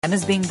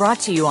Is being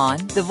brought to you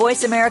on the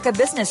Voice America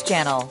Business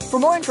Channel. For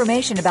more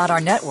information about our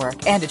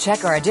network and to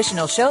check our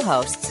additional show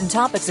hosts and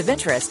topics of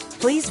interest,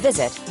 please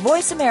visit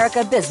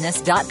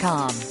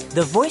voiceamericabusiness.com.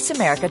 The Voice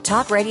America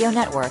Talk Radio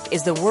Network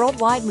is the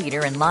worldwide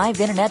leader in live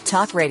Internet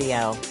talk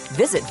radio.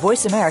 Visit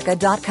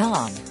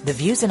voiceamerica.com. The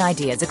views and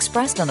ideas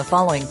expressed on the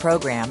following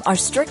program are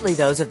strictly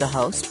those of the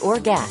host or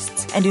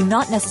guests and do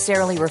not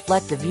necessarily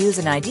reflect the views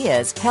and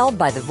ideas held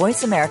by the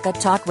Voice America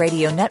Talk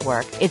Radio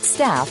Network, its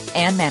staff,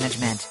 and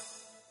management.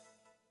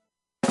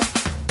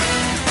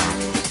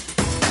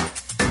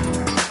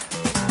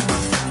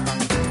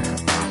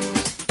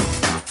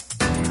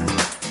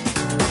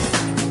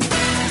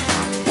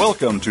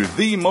 Welcome to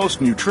the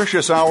most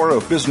nutritious hour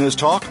of business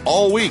talk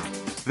all week.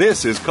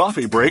 This is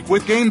Coffee Break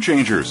with Game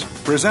Changers,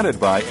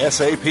 presented by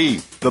SAP.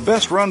 The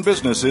best-run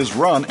businesses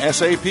run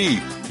SAP.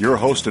 Your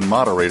host and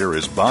moderator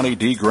is Bonnie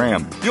D.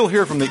 Graham. You'll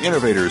hear from the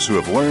innovators who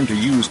have learned to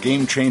use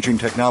game-changing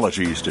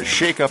technologies to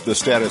shake up the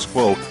status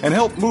quo and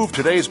help move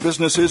today's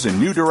businesses in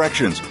new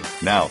directions.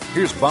 Now,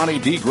 here's Bonnie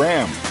D.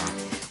 Graham.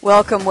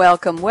 Welcome,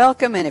 welcome,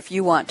 welcome. And if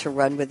you want to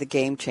run with the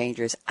Game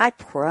Changers, I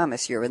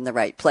promise you're in the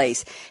right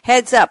place.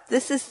 Heads up,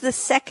 this is the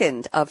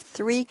second of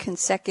 3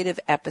 consecutive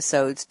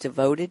episodes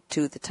devoted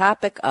to the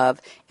topic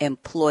of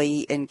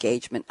employee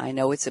engagement. I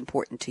know it's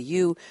important to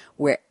you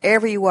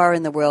wherever you are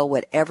in the world,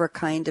 whatever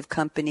kind of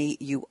company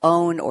you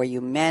own or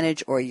you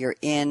manage or you're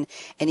in,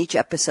 and each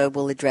episode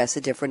will address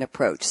a different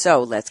approach.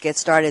 So let's get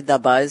started. The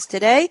buzz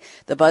today,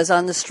 the buzz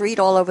on the street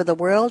all over the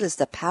world is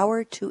the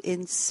power to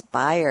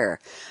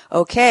inspire.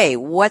 Okay,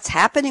 what's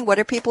happening? What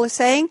are people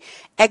saying?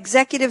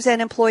 Executives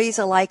and employees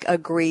alike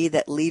agree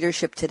that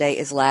leadership today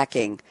is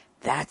lacking.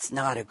 That's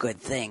not a good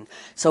thing.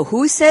 So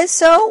who says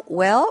so?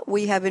 Well,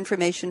 we have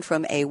information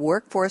from a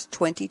Workforce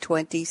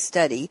 2020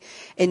 study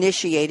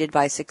initiated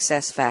by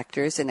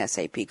SuccessFactors, an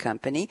SAP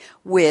company,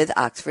 with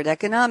Oxford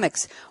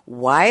Economics.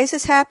 Why is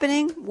this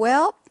happening?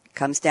 Well,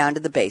 comes down to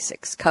the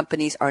basics.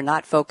 Companies are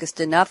not focused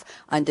enough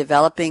on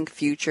developing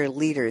future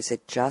leaders.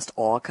 It just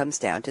all comes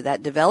down to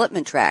that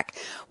development track.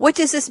 What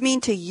does this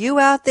mean to you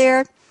out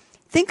there?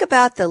 Think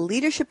about the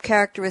leadership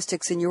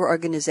characteristics in your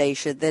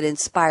organization that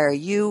inspire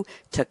you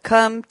to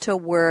come to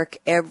work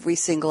every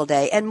single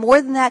day. And more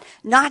than that,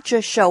 not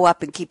just show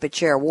up and keep a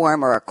chair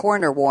warm or a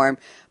corner warm,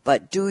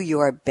 but do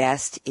your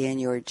best in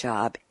your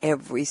job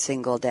every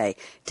single day.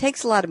 It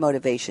takes a lot of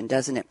motivation,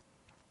 doesn't it?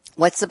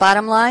 What's the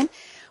bottom line?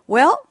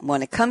 Well,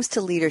 when it comes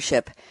to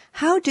leadership,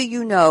 how do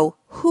you know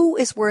who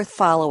is worth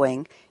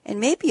following?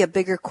 And maybe a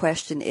bigger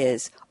question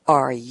is,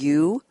 are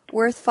you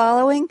worth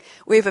following?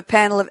 We have a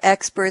panel of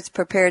experts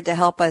prepared to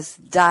help us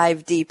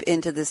dive deep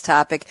into this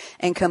topic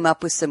and come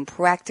up with some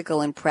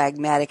practical and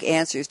pragmatic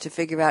answers to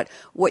figure out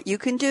what you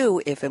can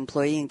do if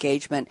employee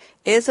engagement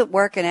isn't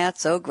working out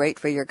so great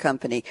for your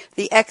company.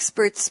 The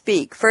experts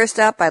speak. First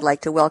up, I'd like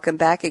to welcome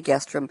back a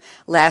guest from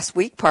last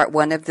week, part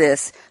 1 of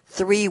this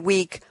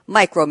 3-week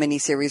micro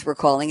mini-series, we're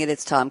calling it.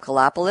 It's Tom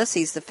Koulopoulos.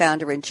 He's the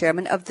founder and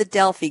chairman of the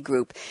Delphi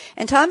Group.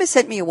 And Tom has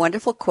sent me a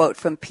wonderful quote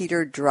from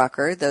Peter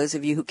Drucker. Those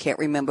of you who can't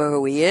remember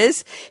who he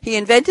is, he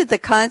invented the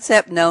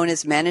concept known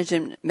as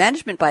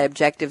management by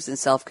objectives and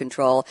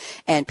self-control.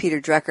 And Peter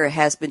Drucker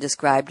has been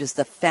described as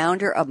the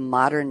founder of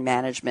modern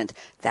management.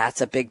 That's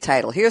a big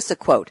title. Here's the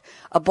quote.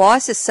 A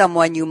boss is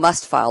someone you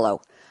must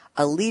follow.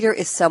 A leader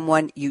is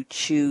someone you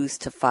choose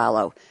to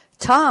follow.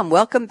 Tom,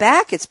 welcome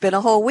back. It's been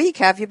a whole week.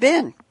 How have you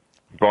been?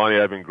 Bonnie,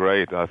 I've been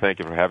great. Thank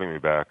you for having me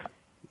back.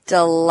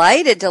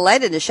 Delighted.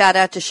 A shout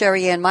out to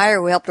Sherry Ann Meyer,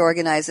 who helped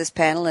organize this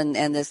panel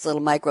and this little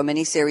micro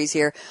mini-series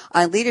here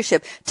on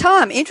leadership.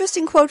 Tom,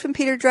 interesting quote from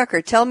Peter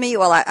Drucker. Tell me,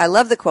 well, I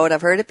love the quote.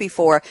 I've heard it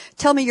before.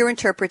 Tell me your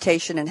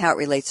interpretation and how it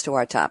relates to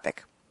our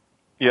topic.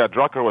 Yeah,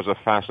 Drucker was a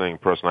fascinating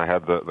person. I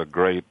had the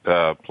great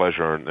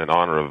pleasure and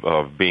honor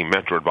of being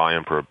mentored by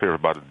him for a period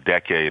of about a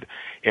decade.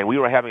 And we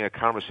were having a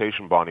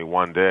conversation, Bonnie,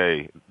 one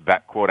day.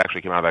 That quote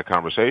actually came out of that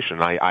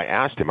conversation. I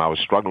asked him, I was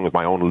struggling with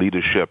my own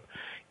leadership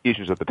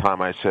issues at the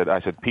time. I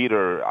said,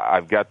 Peter,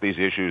 I've got these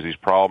issues, these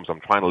problems. I'm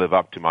trying to live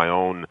up to my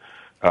own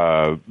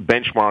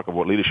benchmark of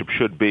what leadership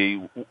should be.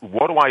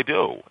 What do I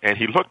do? And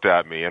he looked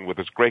at me, and with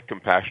his great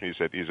compassion,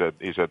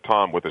 he said,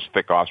 Tom, with his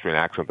thick Austrian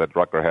accent that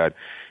Drucker had,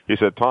 he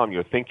said, Tom,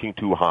 you're thinking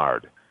too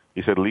hard.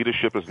 He said,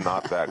 leadership is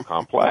not that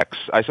complex.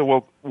 I said,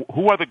 well,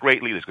 who are the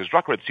great leaders? Because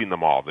Drucker had seen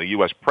them all, the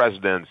U.S.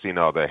 presidents,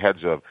 the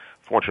heads of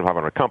Fortune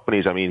 500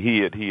 companies. I mean,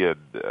 he had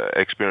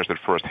experienced it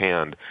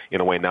firsthand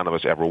in a way none of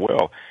us ever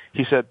will.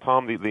 He said,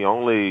 Tom, the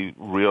only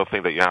real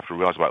thing that you have to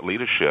realize about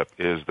leadership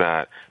is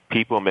that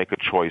people make a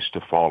choice to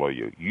follow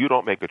you. You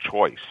don't make a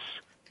choice.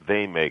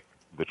 They make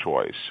the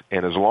choice.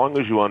 And as long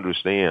as you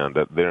understand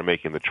that they're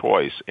making the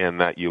choice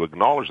and that you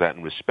acknowledge that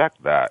and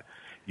respect that,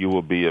 you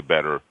will be a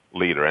better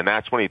leader. And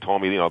that's when he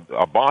told me,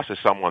 a boss is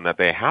someone that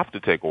they have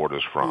to take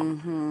orders from.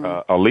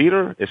 Mm-hmm. A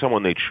leader is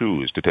someone they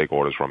choose to take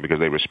orders from because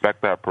they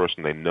respect that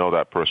person, they know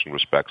that person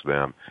respects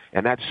them.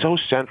 And that's so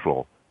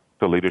central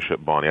to leadership,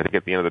 Bonnie. I think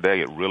at the end of the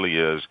day, it really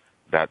is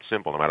that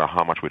simple, no matter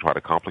how much we try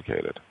to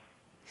complicate it.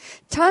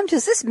 Tom,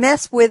 does this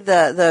mess with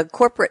the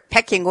corporate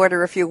pecking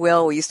order, if you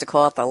will? We used to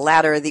call it the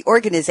ladder, the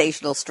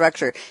organizational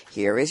structure.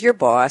 Here is your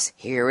boss.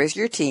 Here is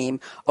your team.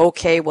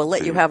 Okay, we'll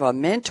let you have a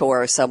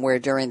mentor somewhere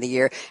during the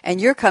year.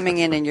 And you're coming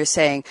in and you're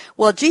saying,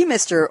 well, gee,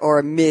 Mr.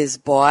 or Ms.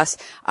 Boss,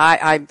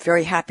 I'm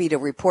very happy to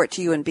report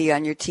to you and be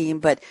on your team,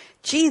 but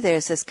gee,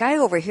 there's this guy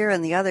over here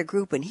in the other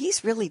group, and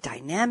he's really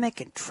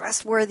dynamic and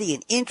trustworthy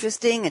and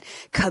interesting and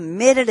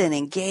committed and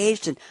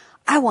engaged, and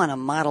I want to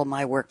model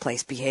my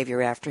workplace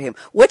behavior after him.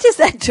 What does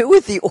that do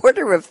with the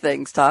order of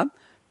things, Tom?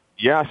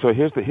 Yeah, so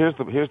here's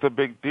the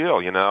big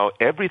deal. You know,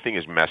 everything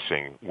is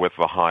messing with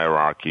the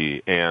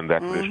hierarchy and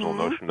that traditional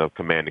notion of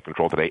command and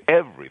control today.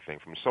 Everything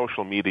from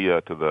social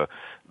media to the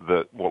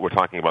what we're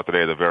talking about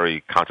today, the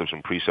very concepts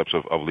and precepts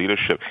of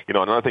leadership. You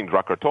know, another thing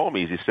Drucker told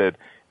me is he said,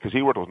 because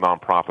he worked with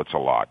nonprofits a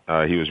lot.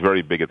 He was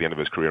very big at the end of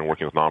his career in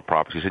working with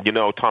nonprofits. He said, you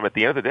know, Tom, at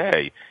the end of the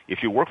day,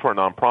 if you work for a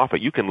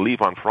nonprofit, you can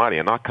leave on Friday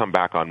and not come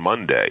back on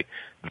Monday.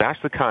 That's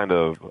the kind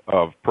of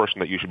person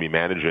that you should be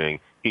managing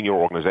in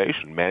your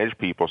organization. Manage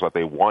people so that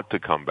they want to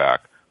come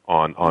back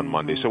on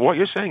Monday. So what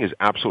you're saying is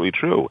absolutely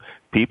true.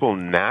 People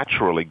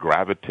naturally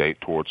gravitate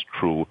towards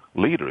true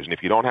leaders. And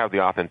if you don't have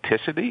the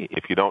authenticity,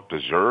 if you don't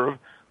deserve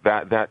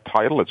that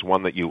title, it's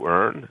one that you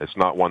earn. It's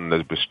not one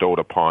that's bestowed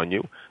upon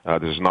you.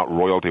 This is not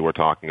royalty we're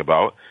talking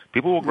about.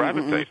 People will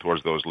gravitate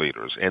towards those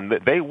leaders, and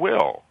they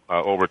will,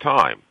 over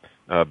time,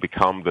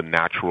 become the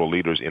natural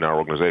leaders in our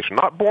organization.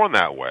 Not born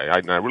that way. I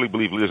really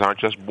believe leaders aren't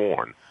just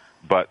born,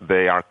 but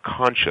they are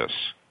conscious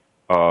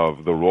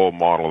of the role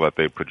model that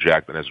they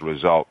project, and as a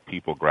result,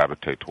 people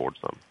gravitate towards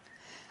them.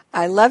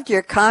 I loved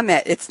your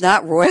comment. It's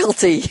not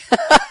royalty.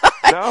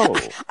 No,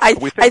 I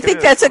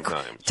think that's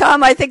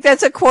Tom, I think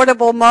that's a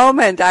quotable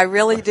moment. I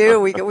really do.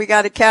 We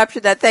got to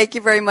capture that. Thank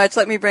you very much.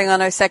 Let me bring on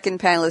our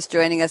second panelist.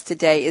 Joining us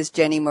today is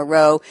Jennie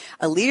Moreau,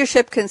 a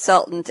leadership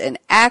consultant, an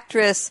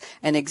actress,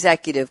 an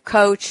executive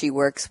coach. She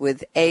works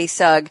with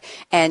ASUG.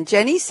 And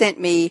Jennie sent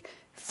me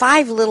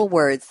 5 little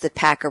words that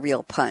pack a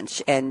real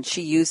punch, and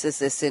she uses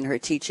this in her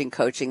teaching,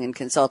 coaching, and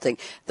consulting.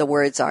 The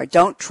words are,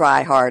 don't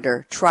try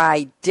harder,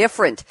 try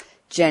different.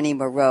 Jennie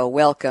Moreau,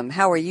 welcome.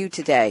 How are you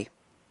today?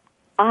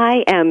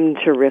 I am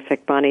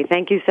terrific, Bonnie.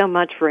 Thank you so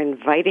much for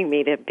inviting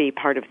me to be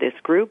part of this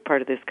group,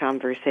 part of this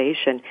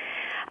conversation.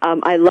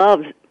 I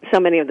love so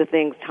many of the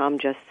things Tom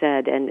just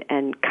said,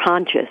 and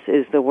conscious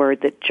is the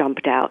word that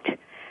jumped out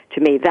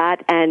to me.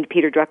 That and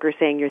Peter Drucker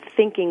saying you're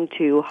thinking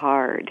too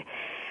hard,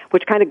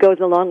 which kind of goes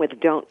along with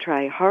don't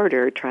try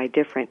harder, try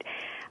different.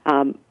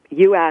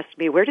 You asked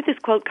me, where did this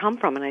quote come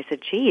from? And I said,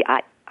 gee,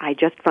 I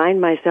just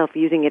find myself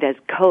using it as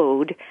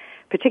code,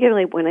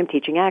 particularly when I'm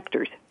teaching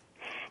actors.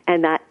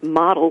 And that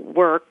model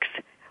works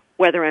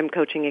whether I'm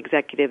coaching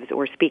executives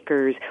or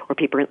speakers or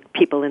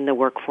people in the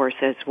workforce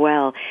as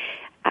well.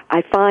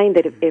 I find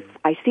that if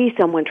I see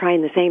someone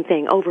trying the same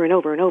thing over and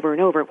over and over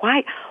and over,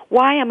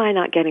 why am I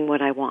not getting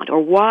what I want? Or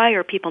why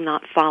are people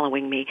not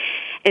following me?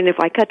 And if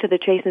I cut to the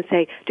chase and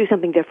say, do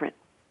something different,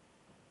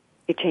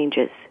 it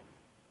changes.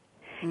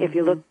 If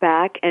you look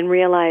back and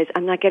realize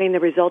I'm not getting the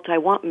results I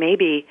want,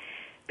 maybe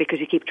because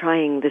you keep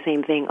trying the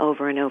same thing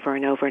over and over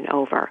and over and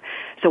over.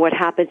 So what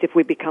happens if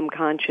we become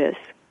conscious,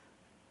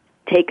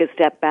 take a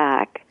step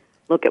back,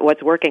 look at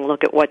what's working,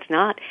 look at what's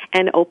not,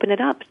 and open it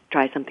up,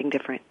 try something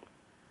different?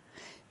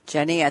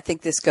 Jennie, I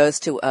think this goes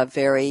to a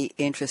very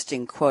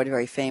interesting quote, a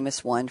very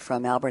famous one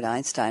from Albert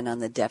Einstein on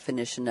the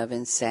definition of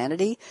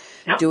insanity.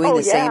 Doing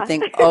the same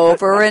thing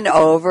over and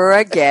over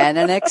again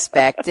and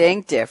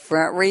expecting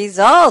different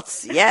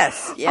results.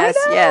 Yes. Yep,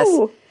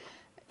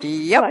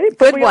 right?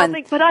 good one.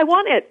 Think, but I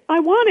want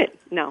it.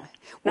 No,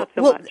 not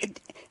so much.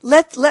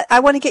 I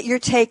want to get your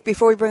take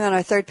before we bring on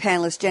our third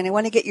panelist, Jennie. I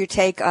want to get your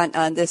take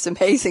on this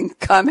amazing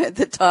comment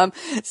that Tom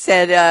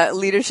said,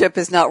 leadership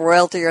is not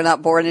royalty. You're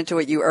not born into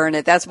it, you earn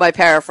it. That's my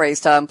paraphrase,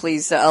 Tom.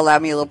 Please allow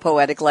me a little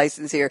poetic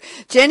license here.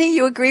 Jennie,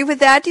 you agree with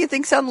that? Do you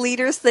think some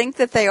leaders think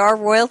that they are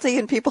royalty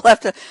and people have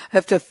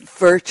to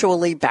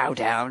virtually bow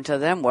down to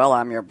them? Well,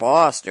 I'm your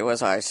boss. Do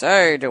as I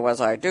say, do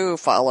as I do,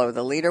 follow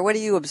the leader. What do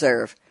you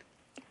observe?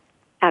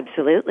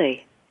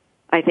 Absolutely.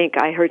 I think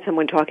I heard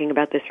someone talking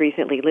about this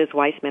recently. Liz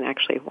Weissman,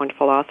 actually, a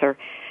wonderful author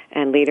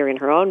and leader in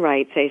her own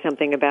right, say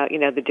something about,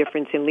 the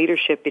difference in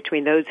leadership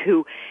between those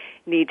who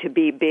need to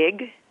be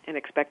big and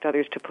expect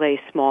others to play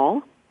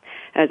small,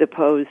 as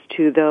opposed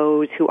to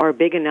those who are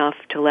big enough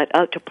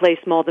to play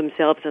small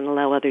themselves and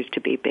allow others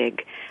to be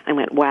big. I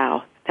went,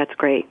 wow, that's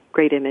great.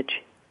 Great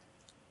image.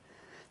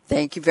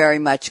 Thank you very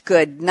much.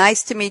 Good.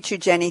 Nice to meet you,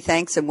 Jennie.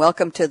 Thanks, and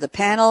welcome to the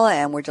panel,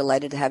 and we're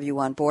delighted to have you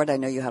on board. I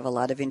know you have a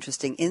lot of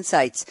interesting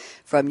insights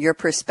from your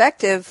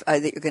perspective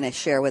that you're going to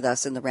share with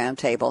us in the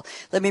roundtable.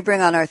 Let me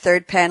bring on our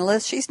third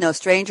panelist. She's no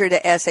stranger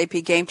to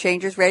SAP Game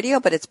Changers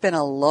Radio, but it's been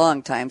a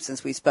long time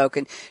since we've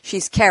spoken.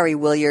 She's Karie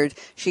Willyerd.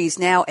 She's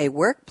now a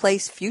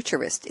workplace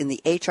futurist in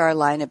the HR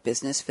line of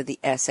business for the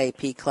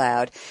SAP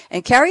Cloud.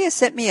 And Karie has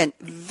sent me a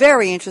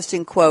very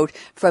interesting quote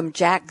from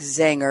Jack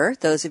Zenger.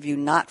 Those of you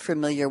not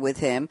familiar with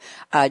him,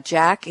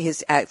 Jack,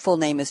 his full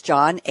name is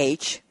John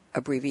H.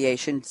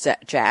 abbreviation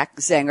Jack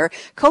Zenger,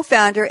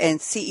 co-founder and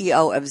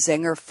CEO of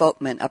Zenger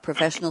Folkman, a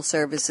professional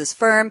services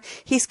firm.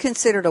 He's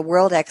considered a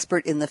world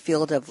expert in the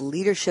field of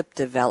leadership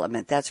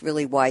development. That's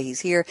really why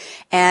he's here.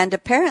 And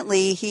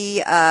apparently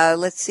he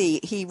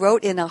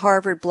wrote in a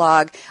Harvard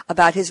blog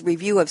about his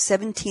review of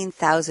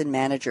 17,000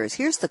 managers.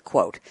 Here's the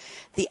quote.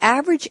 The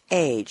average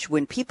age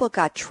when people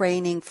got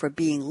training for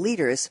being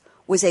leaders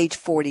was age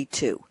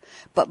 42,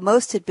 but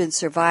most had been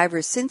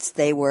survivors since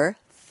they were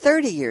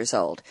 30 years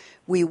old.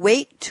 We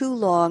wait too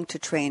long to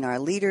train our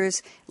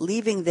leaders,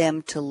 leaving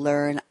them to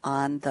learn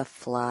on the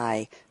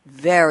fly.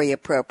 Very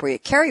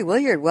appropriate. Karie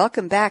Willyerd,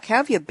 welcome back. How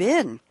have you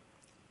been?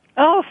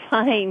 Oh,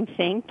 fine,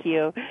 thank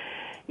you.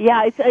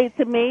 Yeah, it's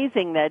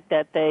amazing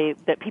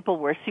that people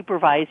were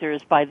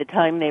supervisors by the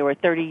time they were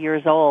 30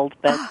 years old,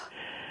 but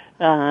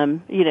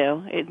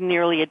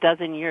nearly a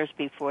dozen years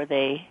before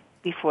they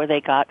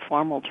got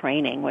formal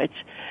training, which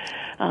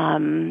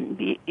when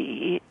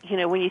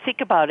you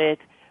think about it,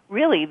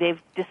 really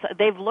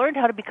they've learned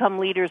how to become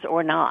leaders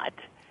or not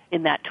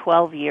in that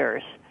 12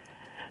 years.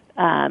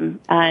 And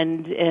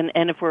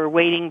if we're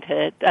waiting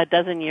to a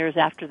dozen years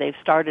after they've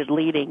started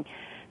leading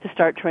to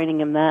start training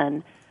them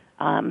then,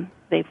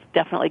 they've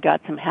definitely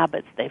got some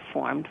habits they've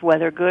formed,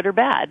 whether good or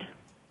bad.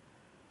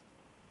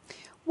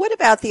 What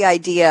about the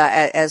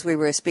idea, as we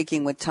were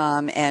speaking with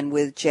Tom and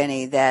with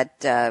Jennie,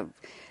 that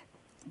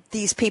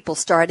these people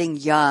starting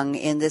young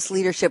in this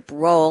leadership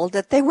role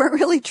that they weren't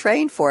really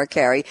trained for,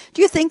 Karie?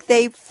 Do you think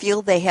they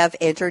feel they have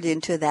entered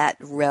into that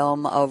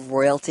realm of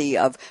royalty,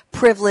 of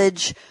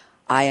privilege?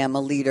 I am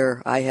a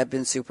leader. I have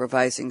been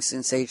supervising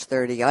since age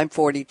 30. I'm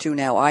 42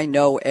 now. I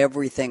know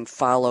everything.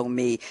 Follow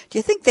me. Do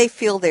you think they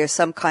feel there's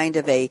some kind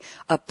of a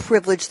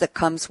privilege that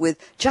comes with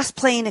just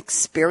plain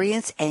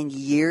experience and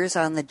years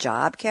on the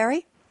job,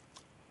 Karie?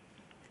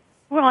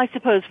 Well, I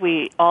suppose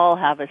we all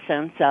have a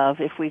sense of,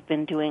 if we've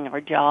been doing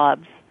our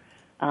jobs,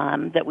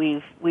 that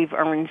we've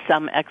earned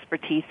some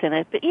expertise in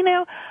it. But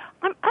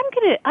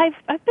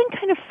I've been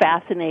kind of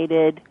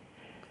fascinated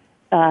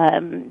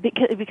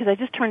because I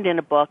just turned in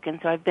a book, and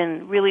so I've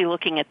been really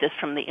looking at this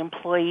from the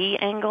employee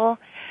angle.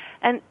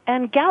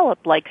 And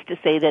Gallup likes to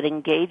say that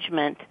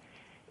engagement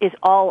is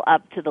all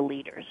up to the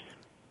leaders.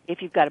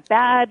 If you've got a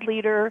bad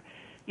leader,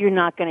 you're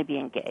not going to be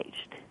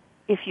engaged.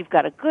 If you've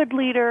got a good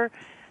leader,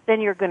 then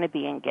you're going to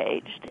be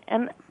engaged.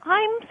 And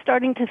I'm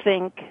starting to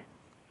think,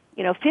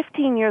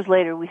 15 years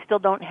later, we still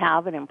don't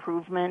have an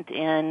improvement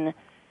in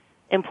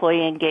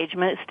employee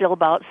engagement. It's still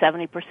about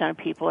 70% of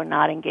people are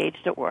not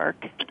engaged at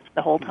work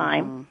the whole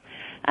time.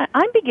 Mm-hmm.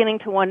 I'm beginning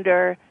to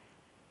wonder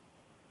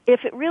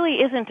if it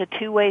really isn't a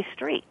two-way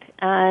street.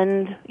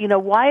 And,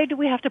 why do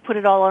we have to put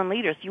it all on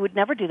leaders? You would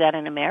never do that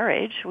in a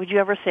marriage. Would you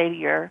ever say to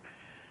your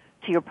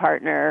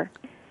partner,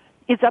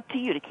 it's up to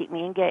you to keep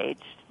me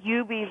engaged.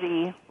 You be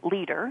the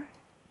leader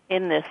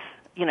in this,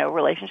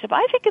 relationship.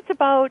 I think it's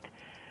a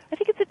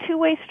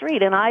two-way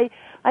street, and I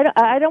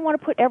don't want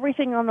to put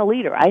everything on the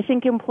leader. I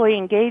think employee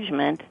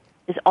engagement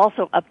is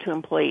also up to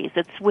employees.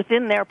 It's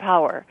within their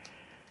power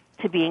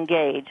to be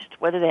engaged,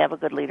 whether they have a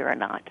good leader or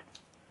not.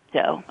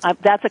 So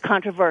that's a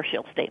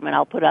controversial statement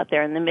I'll put out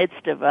there in the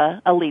midst of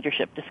a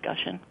leadership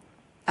discussion.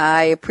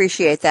 I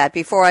appreciate that.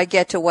 Before I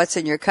get to what's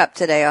in your cup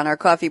today on our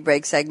coffee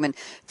break segment,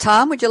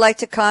 Tom, would you like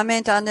to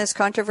comment on this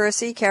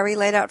controversy Karie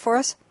laid out for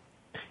us?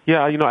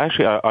 Yeah,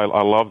 actually,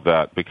 I love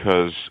that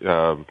because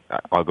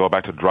I'll go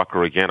back to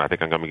Drucker again. I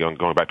think I'm going to be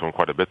going back to him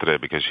quite a bit today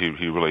because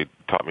he really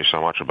taught me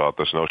so much about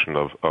this notion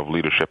of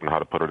leadership and how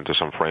to put it into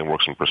some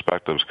frameworks and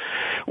perspectives.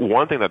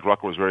 One thing that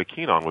Drucker was very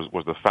keen on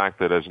was the fact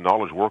that as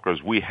knowledge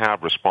workers, we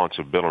have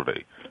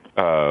responsibility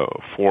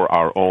for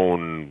our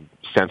own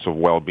sense of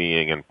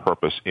well-being and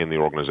purpose in the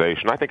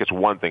organization. I think it's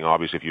one thing,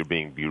 obviously, if you're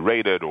being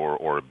berated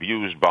or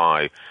abused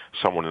by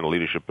someone in a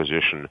leadership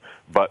position,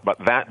 but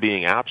that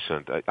being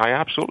absent, I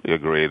absolutely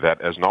agree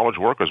that as knowledge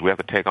workers, we have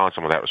to take on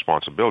some of that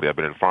responsibility. I've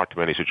been in far too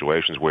many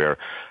situations where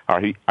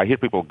I hear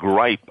people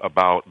gripe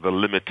about the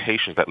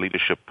limitations that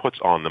leadership puts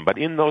on them, but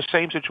in those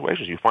same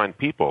situations, you find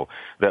people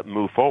that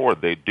move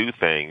forward, they do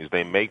things,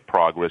 they make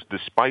progress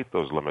despite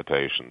those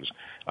limitations,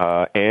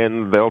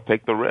 and they'll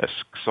take the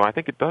risk. So I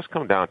think it does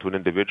come down to an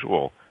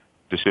individual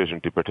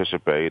decision to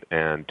participate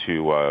and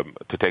to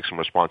take some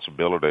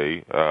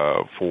responsibility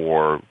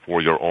for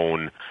your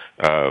own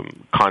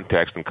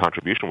context and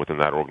contribution within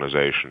that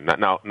organization.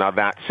 Now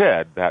that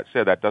said,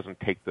 that doesn't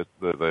take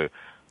the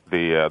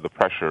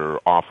pressure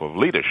off of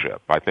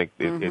leadership. I think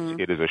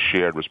it is a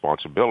shared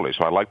responsibility.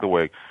 So I like the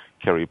way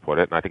Karie put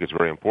it, and I think it's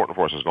very important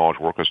for us as knowledge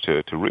workers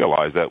to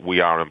realize that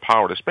we are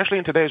empowered, especially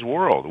in today's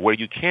world where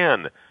you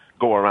can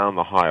go around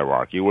the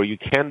hierarchy, where you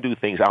can do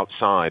things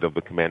outside of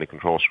the command and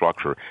control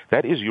structure.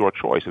 That is your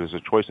choice. It is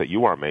a choice that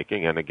you are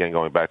making. And again,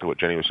 going back to what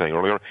Jennie was saying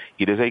earlier,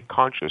 it is a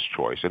conscious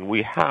choice. And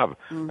we have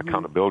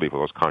accountability for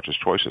those conscious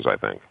choices, I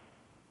think.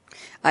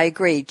 I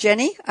agree.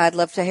 Jennie, I'd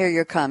love to hear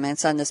your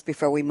comments on this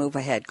before we move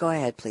ahead. Go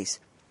ahead, please.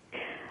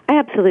 I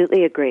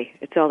absolutely agree.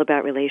 It's all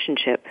about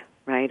relationship,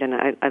 right? And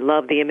I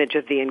love the image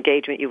of the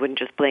engagement. You wouldn't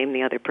just blame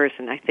the other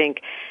person. I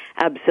think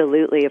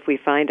absolutely if we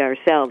find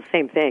ourselves,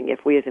 same thing,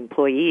 if we as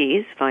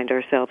employees find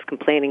ourselves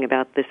complaining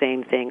about the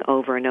same thing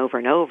over and over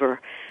and over,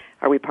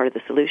 are we part of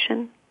the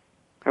solution?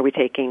 Are we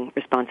taking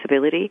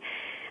responsibility?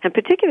 And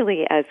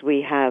particularly as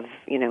we have,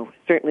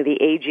 certainly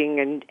the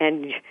aging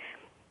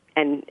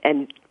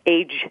and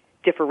age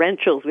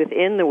differentials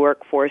within the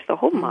workforce, the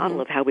whole model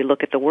of how we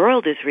look at the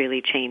world is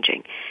really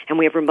changing. And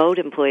we have remote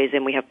employees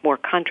and we have more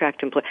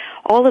contract employees.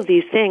 All of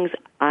these things,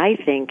 I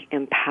think,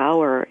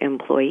 empower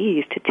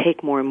employees to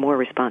take more and more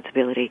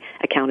responsibility,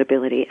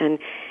 accountability, and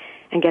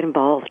get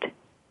involved.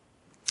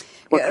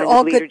 What kind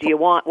of leader do you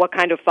want? What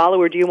kind of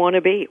follower do you want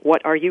to be?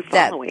 What are you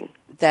following?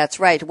 That's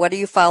right. What are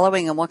you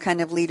following and what kind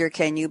of leader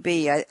can you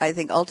be? I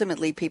think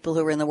ultimately people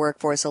who are in the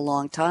workforce a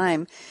long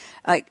time,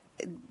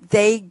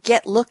 they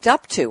get looked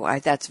up to.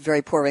 That's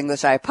very poor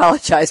English. I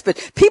apologize.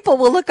 But people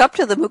will look up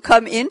to them who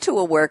come into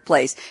a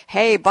workplace.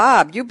 Hey,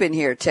 Bob, you've been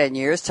here 10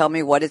 years. Tell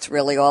me what it's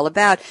really all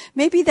about.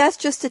 Maybe that's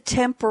just a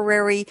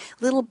temporary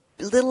little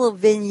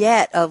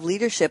vignette of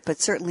leadership,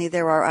 but certainly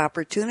there are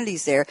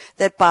opportunities there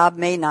that Bob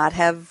may not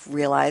have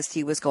realized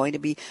he was going to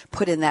be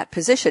put in that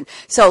position.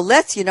 So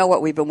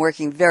what we've been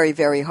working very,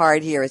 very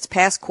hard here. It's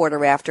past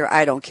quarter after.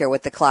 I don't care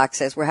what the clock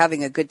says. We're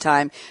having a good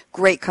time.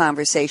 Great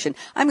conversation.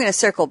 I'm going to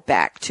circle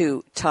back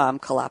to Tom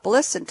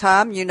Koulopoulos. And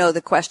Tom, you know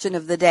the question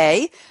of the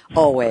day,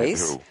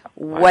 always.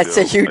 What's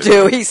it you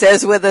do? He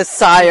says with a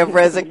sigh of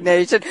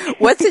resignation.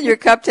 What's in your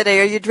cup today?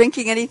 Are you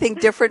drinking anything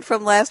different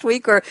from last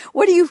week, or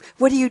what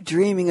are you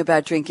dreaming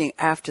about drinking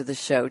after the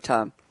show,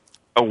 Tom?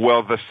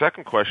 Well, the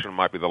second question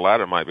might be the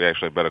latter. Might be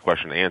actually a better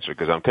question to answer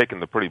because I'm taking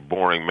the pretty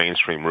boring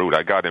mainstream route.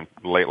 I got in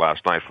late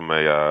last night from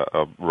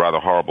a rather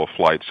horrible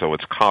flight, so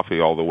it's coffee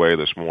all the way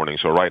this morning.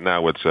 So right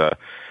now it's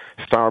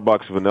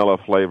Starbucks vanilla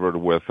flavored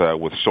with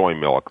soy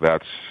milk.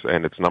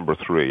 And it's number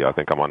 3. I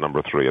think I'm on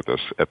number 3 at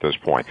this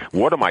point.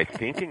 What am I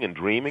thinking and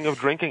dreaming of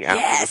drinking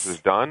after this is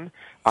done?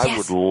 I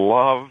would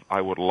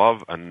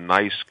love a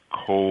nice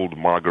cold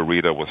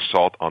margarita with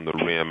salt on the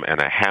rim and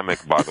a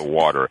hammock by the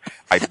water.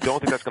 I don't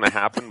think that's going to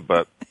happen,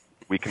 but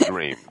we can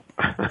dream.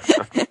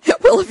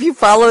 Well, if you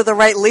follow the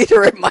right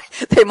leader,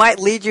 they might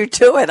lead you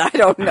to it. I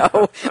don't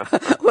know.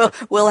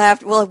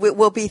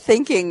 We'll be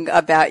thinking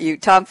about you.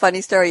 Tom,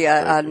 funny story.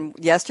 On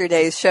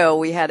yesterday's show,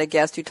 we had a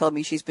guest who told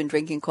me she's been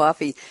drinking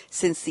coffee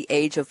since the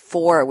age of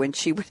 4 when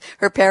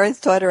her parents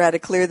taught her how to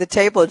clear the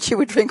table and she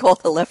would drink all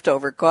the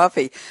leftover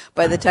coffee.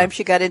 By the time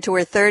she got into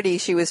her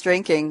 30s, she was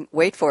drinking,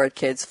 wait for it,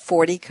 kids,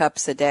 40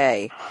 cups a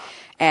day.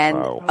 And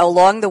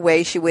along the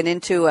way, she went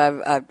into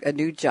a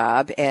new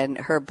job, and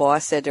her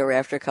boss said to her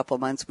after a couple of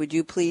months, would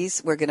you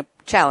please, we're going to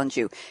challenge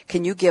you.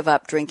 Can you give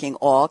up drinking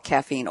all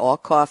caffeine, all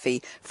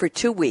coffee for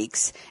 2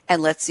 weeks,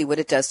 and let's see what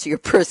it does to your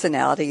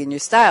personality and your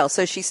style?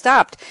 So she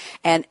stopped.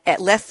 And at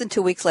less than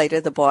 2 weeks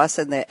later, the boss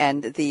and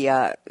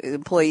the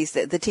employees,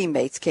 the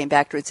teammates came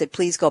back to her and said,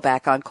 please go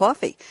back on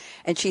coffee.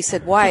 And she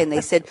said, why? And they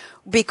said,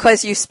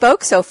 because you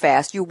spoke so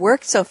fast, you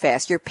worked so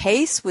fast, your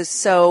pace was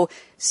so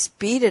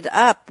speeded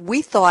up.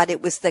 We thought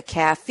it was the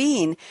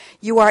caffeine.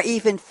 You are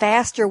even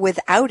faster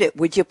without it.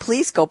 Would you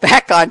please go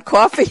back on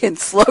coffee and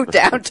slow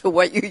down to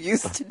what you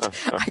used to do?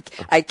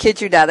 I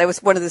kid you not. That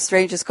was one of the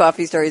strangest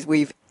coffee stories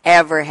we've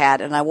ever had,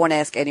 and I won't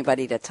ask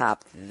anybody to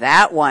top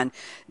that one.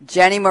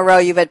 Jennie Moreau,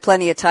 you've had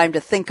plenty of time to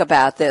think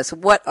about this.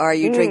 What are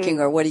you drinking,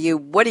 or what are you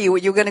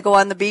going to go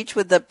on the beach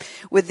with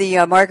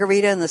the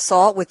margarita and the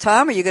salt with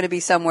Tom, or are you going to be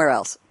somewhere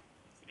else?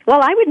 Well,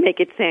 I would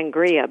make it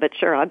sangria, but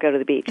sure, I'll go to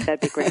the beach.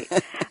 That'd be great.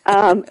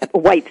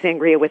 White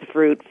sangria with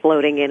fruit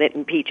floating in it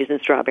and peaches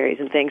and strawberries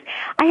and things.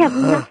 I have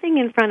nothing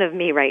in front of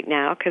me right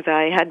now because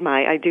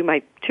I do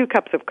my 2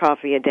 cups of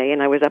coffee a day,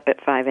 and I was up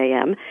at 5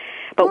 a.m.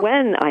 But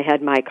when I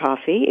had my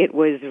coffee, it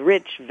was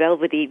rich,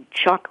 velvety,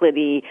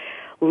 chocolatey,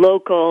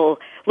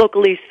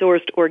 locally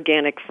sourced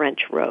organic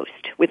French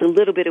roast with a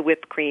little bit of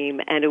whipped cream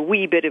and a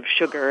wee bit of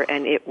sugar,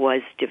 and it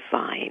was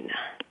divine.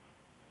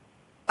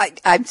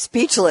 I'm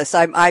speechless.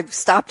 I've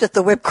stopped at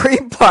the whipped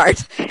cream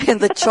part and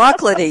the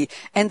chocolatey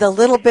and the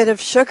little bit of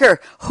sugar.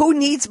 Who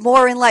needs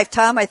more in life?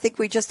 Tom, I think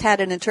we just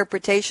had an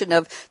interpretation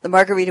of the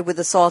margarita with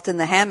the salt in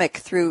the hammock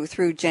through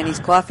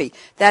Jennie's coffee.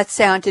 That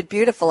sounded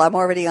beautiful. I'm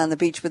already on the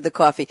beach with the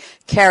coffee.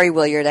 Karie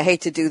Willyerd, I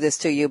hate to do this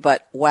to you,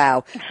 but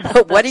wow.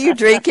 What are you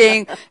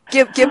drinking?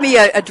 Give me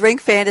a drink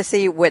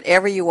fantasy,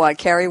 whatever you want.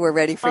 Karie, we're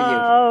ready for you.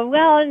 Oh,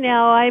 well,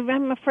 no,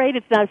 I'm afraid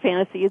it's not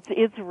fantasy.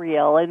 It's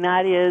real, and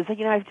that is,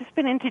 I've just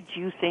been into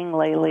juicing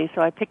lately,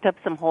 so I picked up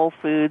some Whole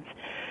Foods.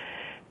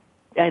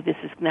 This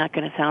is not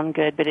going to sound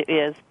good, but it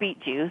is beet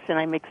juice, and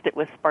I mixed it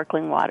with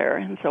sparkling water,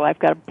 and so I've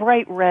got a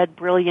bright red,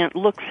 brilliant,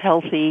 looks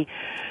healthy,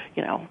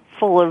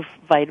 full of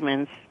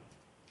vitamins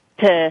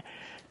to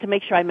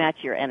make sure I match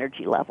your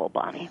energy level,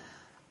 Bonnie.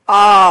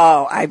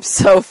 Oh, I'm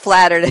so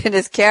flattered. And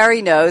as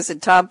Karie knows,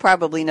 and Tom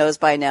probably knows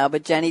by now,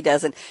 but Jennie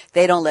doesn't,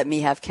 they don't let me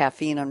have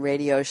caffeine on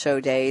radio show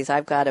days.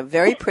 I've got a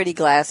very pretty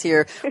glass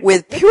here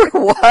with pure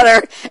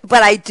water,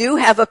 but I do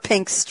have a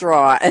pink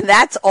straw. And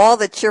that's all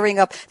the cheering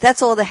up.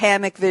 That's all the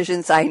hammock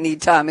visions I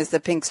need, Tom, is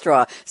the pink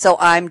straw. So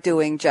I'm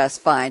doing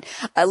just fine.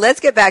 Let's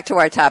get back to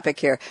our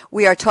topic here.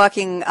 We are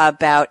talking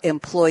about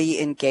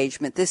employee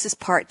engagement. This is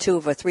part 2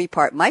 of a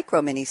 3-part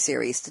micro mini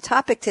series. The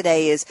topic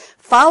today is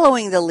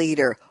following the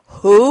leader.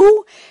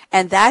 Who?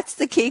 And that's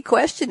the key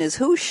question, is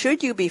who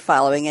should you be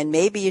following? And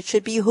maybe it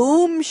should be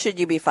whom should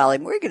you be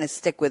following? We're going to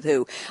stick with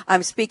who.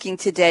 I'm speaking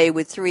today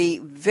with 3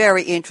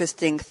 very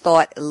interesting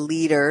thought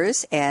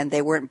leaders, and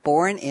they weren't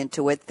born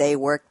into it. They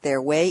worked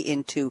their way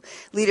into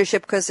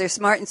leadership because they're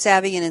smart and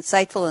savvy and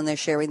insightful, and they're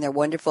sharing their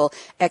wonderful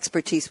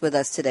expertise with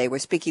us today. We're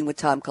speaking with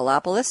Tom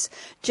Koulopoulos,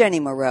 Jennie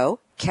Moreau,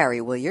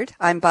 Karie Willyerd.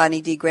 I'm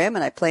Bonnie D. Graham,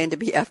 and I plan to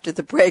be after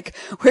the break.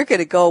 We're going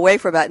to go away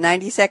for about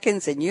 90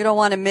 seconds, and you don't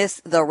want to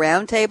miss the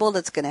roundtable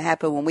that's going to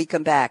happen when we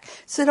come back.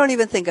 So don't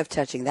even think of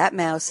touching that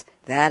mouse,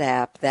 that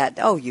app,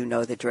 oh, you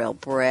know the drill.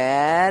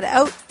 Brad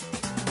out.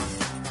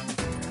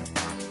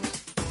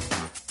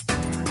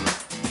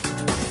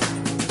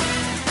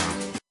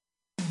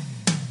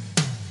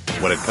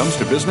 When it comes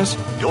to business,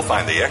 you'll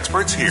find the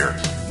experts here.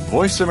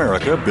 Voice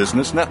America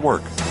Business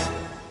Network.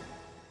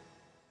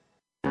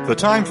 The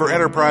time for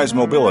enterprise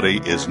mobility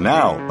is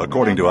now,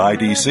 according to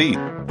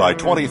IDC. By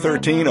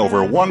 2013, over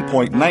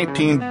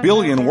 1.19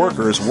 billion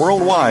workers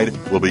worldwide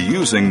will be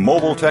using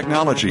mobile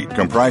technology,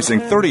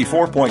 comprising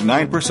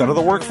 34.9% of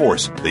the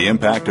workforce. The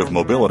impact of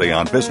mobility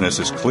on business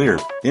is clear.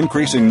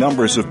 Increasing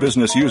numbers of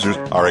business users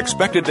are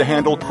expected to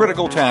handle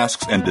critical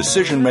tasks and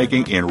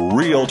decision-making in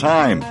real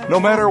time, no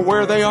matter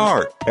where they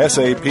are.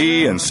 SAP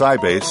and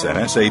Sybase,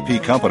 an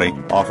SAP company,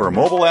 offer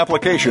mobile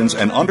applications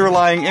and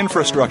underlying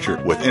infrastructure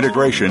with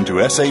integration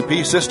to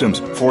SAP systems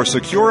for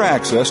secure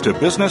access to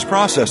business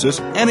processes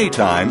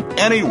anytime,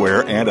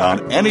 anywhere, and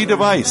on any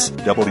device.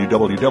 www.sap.com.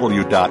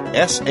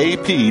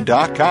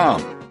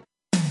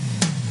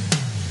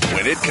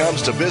 When it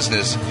comes to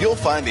business, you'll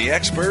find the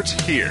experts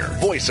here.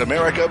 Voice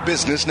America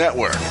Business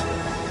Network.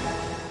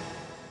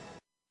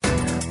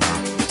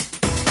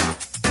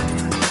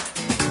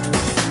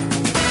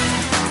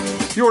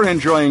 You're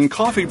enjoying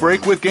Coffee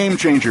Break with Game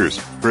Changers,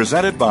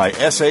 presented by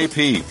SAP.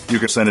 You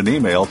can send an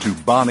email to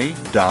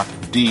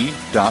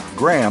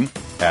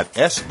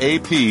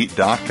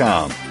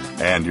bonnie.d.graham@sap.com.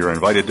 And you're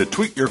invited to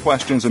tweet your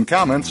questions and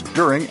comments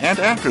during and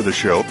after the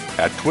show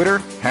at Twitter,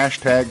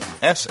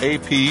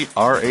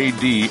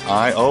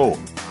 #SAPRADIO.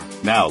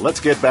 Now, let's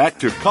get back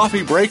to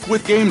Coffee Break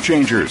with Game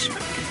Changers.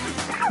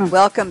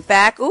 Welcome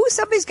back. Ooh,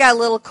 somebody's got a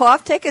little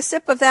cough. Take a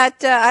sip of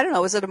that, I don't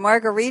know, is it a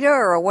margarita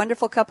or a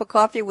wonderful cup of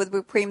coffee with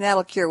whipped cream?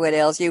 That'll cure what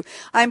ails you.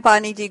 I'm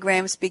Bonnie D.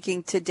 Graham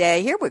speaking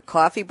today here with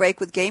Coffee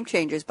Break with Game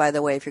Changers, by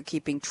the way, if you're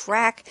keeping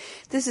track.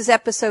 This is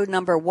episode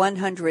number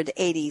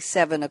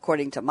 187,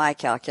 according to my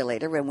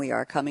calculator, and we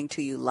are coming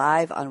to you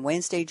live on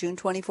Wednesday, June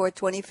 24th,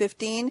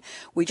 2015.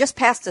 We just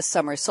passed the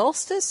summer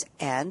solstice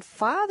and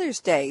Father's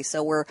Day,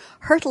 so we're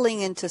hurtling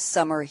into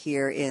summer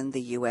here in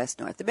the U.S.,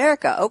 North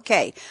America.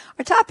 Okay,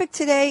 our topic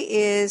today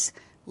is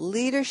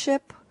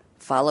leadership,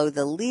 follow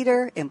the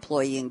leader,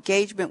 employee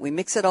engagement. We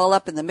mix it all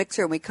up in the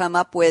mixer and we come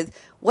up with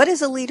what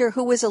is a leader,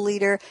 who is a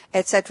leader,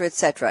 et cetera, et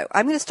cetera.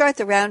 I'm going to start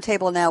the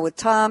roundtable now with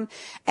Tom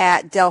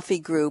at Delphi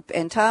Group.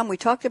 And Tom, we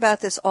talked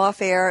about this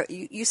off air.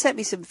 You sent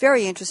me some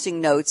very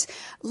interesting notes.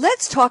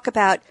 Let's talk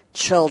about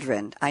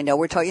children. I know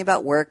we're talking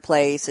about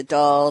workplace,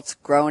 adults,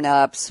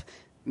 grown-ups.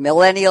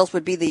 Millennials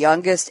would be the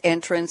youngest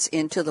entrants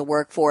into the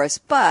workforce,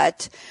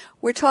 but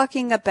we're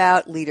talking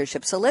about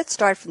leadership. So let's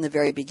start from the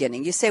very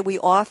beginning. You say we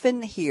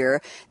often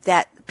hear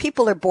that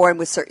people are born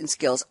with certain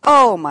skills.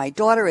 Oh, my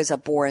daughter is a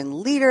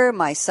born leader.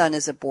 My son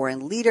is a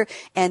born leader.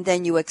 And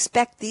then you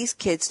expect these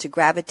kids to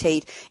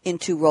gravitate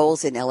into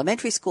roles in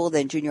elementary school,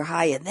 then junior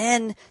high, and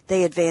then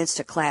they advance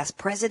to class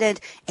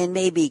president and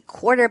maybe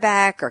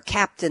quarterback or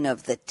captain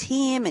of the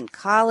team in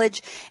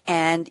college.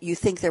 And you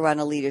think they're on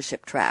a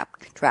leadership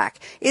track.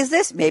 Is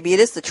this, maybe it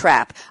is the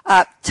trap.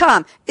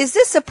 Tom, is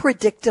this a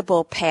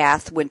predictable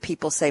path when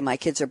people say my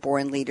kids are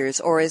born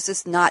leaders, or is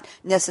this not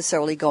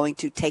necessarily going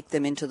to take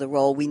them into the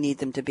role we need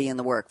them to be in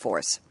the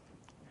workforce?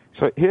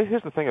 So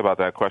here's the thing about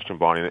that question,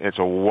 Bonnie. It's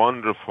a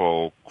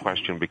wonderful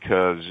question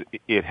because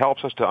it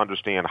helps us to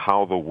understand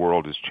how the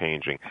world is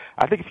changing.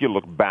 I think if you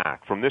look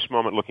back, from this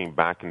moment looking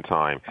back in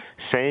time,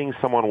 saying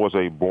someone was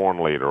a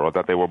born leader or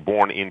that they were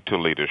born into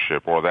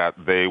leadership or that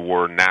they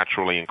were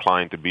naturally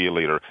inclined to be a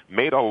leader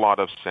made a lot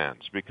of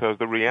sense because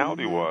the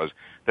reality was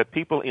that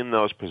people in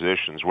those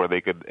positions where they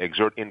could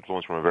exert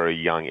influence from a very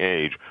young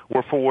age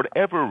were, for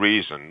whatever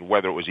reason,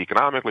 whether it was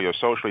economically or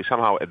socially,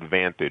 somehow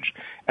advantaged.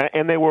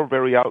 And they were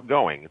very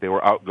outgoing. They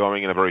were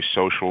outgoing in a very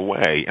social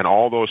way. And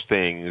all those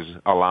things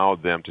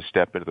allowed them to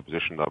step into the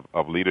position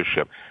of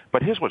leadership.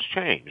 But here's what's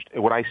changed.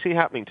 What I see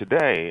happening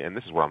today, and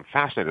this is what I'm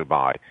fascinated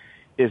by,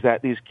 is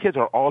that these kids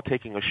are all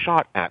taking a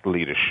shot at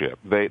leadership.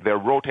 They're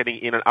rotating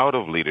in and out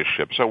of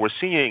leadership. So we're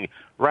seeing,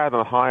 rather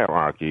than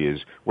hierarchies,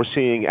 we're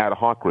seeing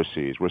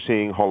adhocracies, we're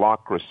seeing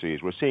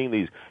holocracies, we're seeing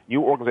these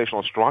new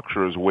organizational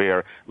structures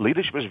where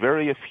leadership is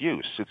very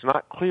diffuse. It's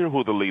not clear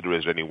who the leader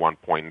is at any one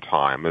point in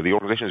time. The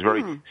organization is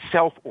very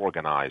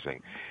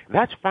self-organizing.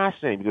 That's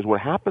fascinating because what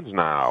happens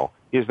now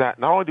is that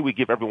not only do we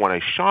give everyone a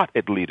shot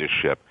at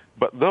leadership,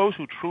 but those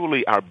who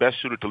truly are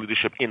best suited to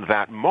leadership in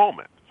that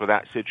moment, for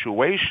that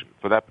situation,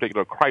 for that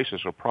particular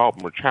crisis or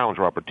problem or challenge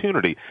or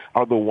opportunity,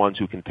 are the ones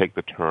who can take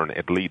the turn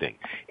at leading.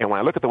 And when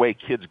I look at the way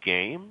kids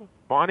game,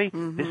 Bonnie,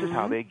 this is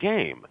how they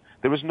game.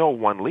 There is no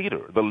one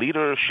leader. The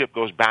leadership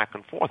goes back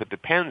and forth. It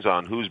depends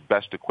on who's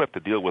best equipped to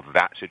deal with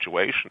that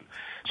situation.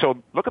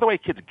 So look at the way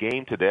kids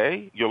game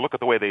today. You'll look at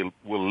the way they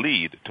will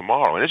lead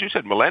tomorrow. And as you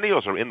said,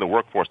 millennials are in the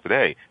workforce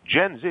today.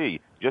 Gen Z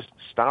just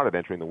started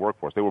entering the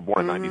workforce. They were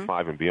born in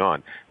 95 and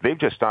beyond. They've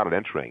just started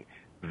entering.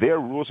 Their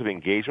rules of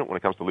engagement when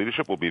it comes to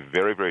leadership will be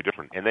very, very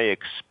different. And they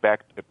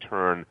expect a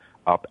turn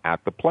up at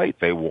the plate.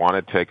 They want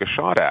to take a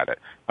shot at it.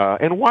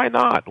 And why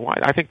not?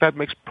 I think that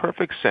makes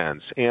perfect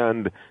sense.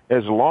 And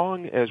as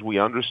long as we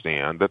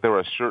understand that there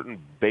are certain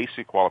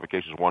basic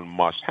qualifications one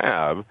must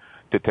have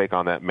to take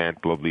on that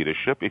mantle of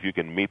leadership, if you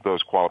can meet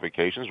those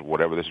qualifications,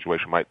 whatever the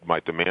situation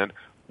might demand,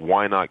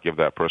 why not give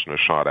that person a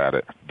shot at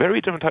it?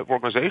 Very different type of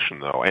organization,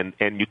 though. And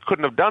you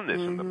couldn't have done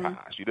this in the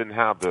past. You didn't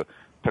have the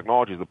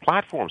technologies, the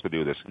platforms to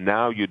do this.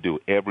 Now you do.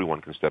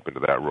 Everyone can step into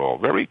that role.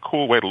 Very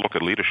cool way to look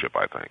at leadership,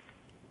 I think.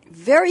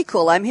 Very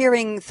cool. I'm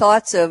hearing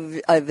thoughts of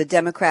a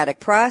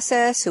democratic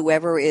process,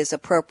 whoever is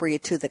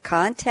appropriate to the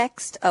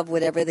context of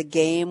whatever the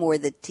game or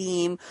the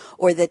team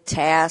or the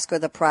task or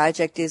the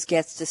project is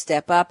gets to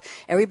step up.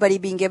 Everybody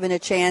being given a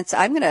chance.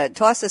 I'm going to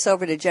toss this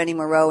over to Jennie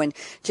Moreau. And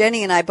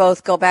Jennie and I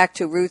both go back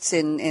to roots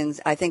in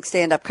I think,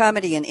 stand-up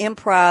comedy and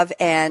improv.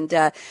 And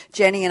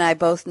Jennie and I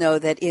both know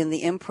that in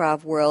the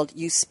improv world,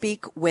 you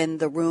speak when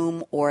the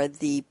room or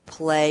the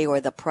play or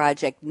the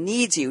project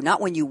needs you,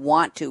 not when you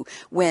want to.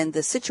 When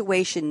the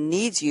situation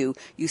needs you,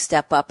 you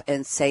step up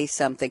and say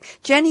something.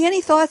 Jennie,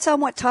 any thoughts on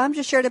what Tom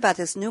just shared about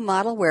this new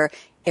model where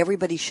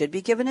everybody should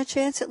be given a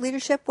chance at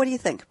leadership? What do you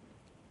think?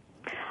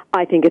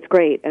 I think it's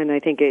great, and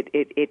I think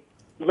it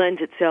lends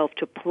itself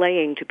to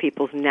playing to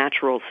people's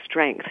natural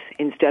strengths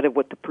instead of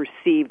what the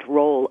perceived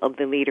role of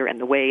the leader and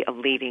the way of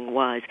leading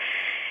was.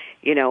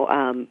 You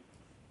know,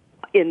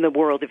 in the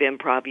world of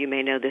improv, you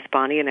may know this,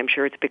 Bonnie, and I'm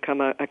sure it's become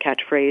a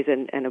catchphrase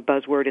and a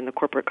buzzword in the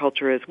corporate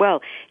culture as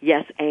well.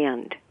 Yes,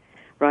 and.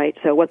 Right?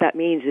 So what that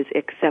means is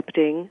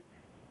accepting,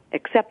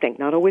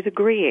 not always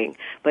agreeing,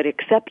 but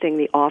accepting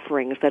the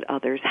offerings that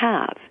others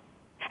have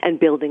and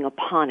building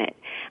upon it.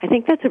 I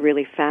think that's a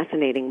really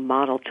fascinating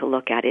model to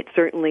look at. It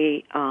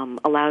certainly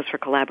allows for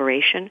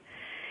collaboration.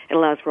 It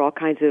allows for all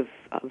kinds of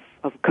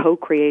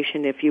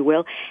co-creation, if you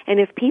will.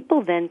 And if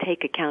people then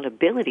take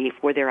accountability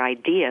for their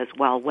ideas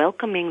while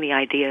welcoming the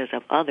ideas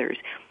of others,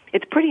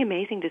 it's pretty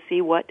amazing to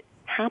see what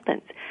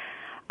happens.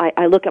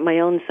 I look at my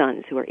own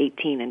sons who are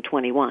 18 and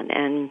 21,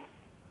 and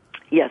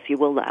yes, you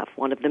will laugh.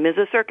 One of them is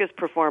a circus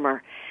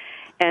performer,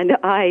 and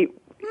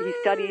he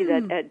studies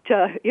at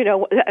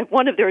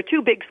there are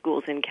two big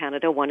schools in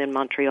Canada, one in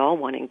Montreal,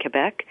 one in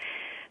Quebec,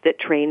 that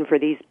train for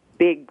the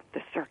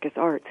circus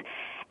arts.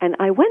 And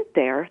I went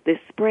there this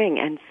spring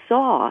and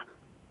saw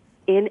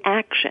in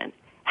action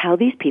how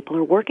these people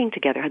are working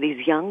together, how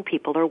these young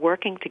people are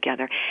working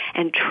together,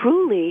 and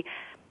truly,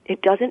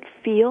 it doesn't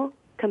feel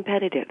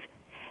competitive.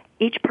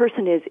 Each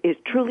person is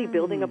truly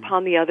building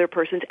upon the other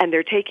person's, and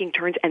they're taking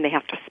turns, and they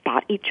have to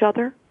spot each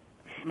other.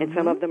 And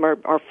some of them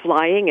are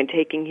flying and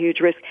taking huge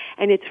risks.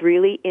 And it's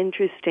really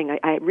interesting.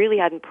 I really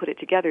hadn't put it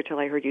together till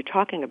I heard you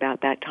talking about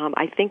that, Tom.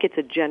 I think it's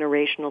a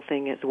generational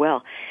thing as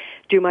well.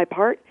 Do my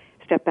part,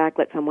 step back,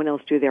 let someone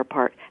else do their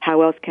part.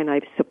 How else can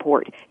I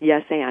support?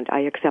 Yes, and I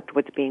accept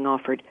what's being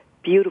offered.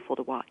 Beautiful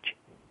to watch.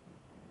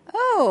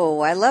 Oh,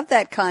 I love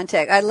that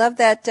context. I love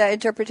that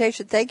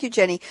interpretation. Thank you,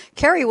 Jennie.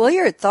 Karie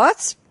Willyerd,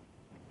 thoughts?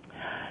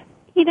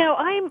 You know,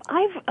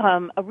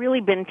 I've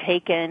really been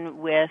taken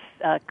with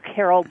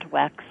Carol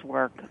Dweck's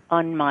work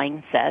on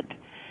mindset,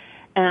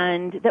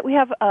 and that we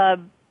have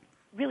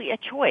really a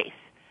choice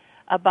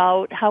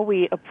about how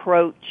we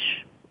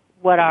approach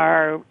what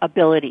our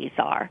abilities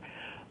are.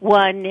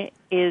 One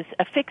is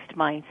a fixed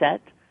mindset.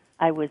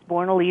 I was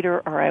born a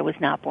leader or I was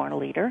not born a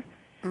leader.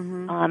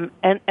 And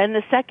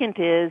the second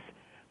is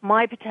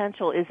my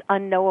potential is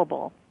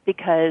unknowable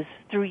because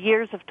through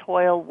years of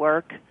toil,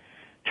 work,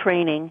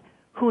 training,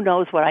 who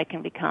knows what I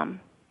can become.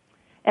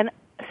 And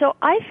so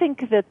I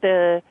think that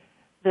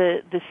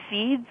the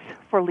seeds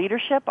for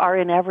leadership are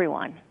in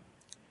everyone.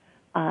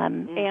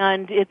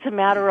 And it's a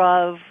matter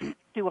of,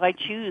 do I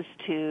choose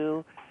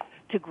to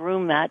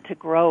groom that, to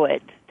grow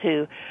it,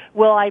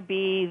 will I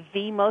be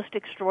the most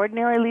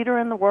extraordinary leader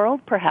in the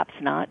world? Perhaps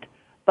not.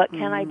 But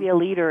can I be a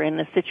leader in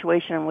the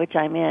situation in which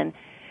I'm in?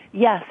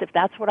 Yes, if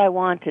that's what I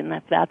want, and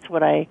if that's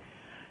what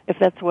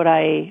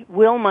I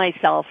will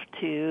myself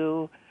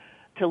to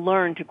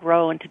learn, to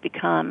grow, and to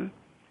become.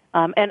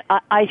 And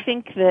I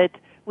think that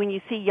when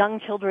you see young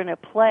children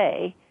at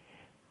play,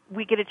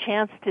 we get a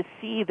chance to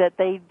see that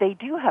they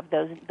do have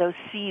those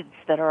seeds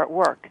that are at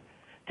work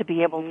to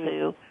be able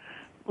to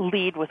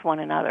lead with one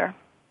another.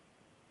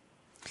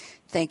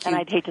 Thank you. And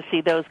I'd hate to see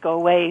those go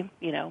away,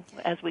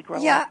 as we grow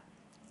up.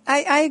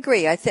 I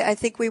agree. I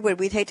think we would.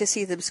 We'd hate to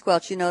see them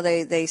squelch.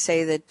 They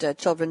say that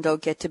children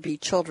don't get to be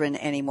children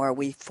anymore.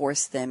 We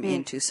force them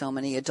into so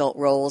many adult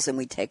roles, and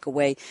we take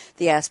away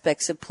the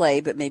aspects of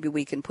play, but maybe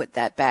we can put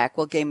that back.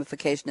 Well,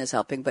 gamification is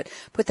helping, but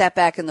put that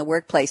back in the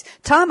workplace.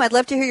 Tom, I'd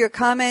love to hear your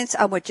comments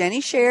on what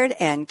Jennie shared,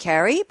 and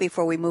Karie,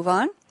 before we move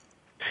on.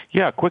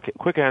 Yeah,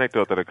 quick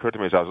anecdote that occurred to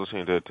me as I was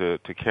listening to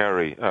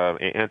Karie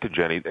and to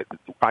Jennie.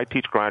 I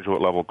teach graduate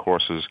level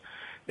courses,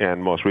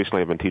 and most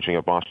recently I've been teaching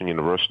at Boston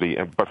University.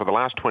 But for the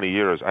last 20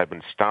 years, I've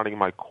been starting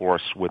my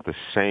course with the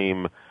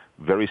same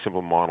very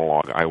simple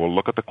monologue. I will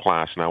look at the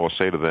class and I will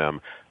say to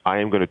them, I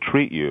am going to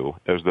treat you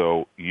as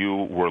though you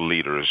were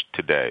leaders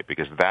today,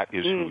 because that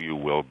is who you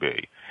will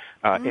be.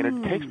 And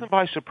it takes them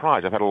by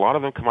surprise. I've had a lot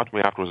of them come up to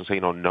me afterwards and say,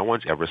 no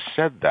one's ever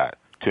said that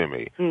to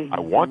me. I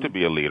want to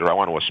be a leader. I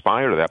want to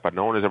aspire to that, but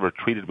no one has ever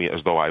treated me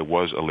as though I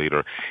was a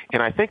leader.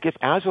 And I think if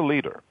as a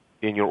leader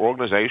in your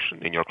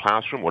organization, in your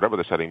classroom, whatever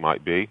the setting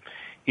might be,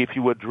 if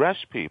you address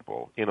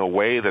people in a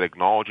way that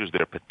acknowledges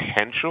their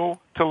potential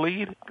to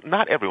lead,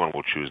 not everyone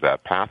will choose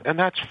that path, and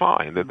that's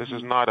fine. That this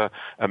is not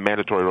a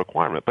mandatory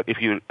requirement. But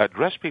if you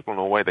address people in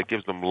a way that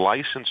gives them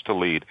license to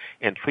lead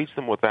and treats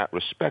them with that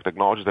respect,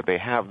 acknowledges that they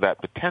have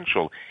that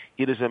potential,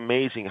 it is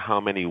amazing how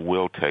many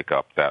will take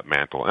up that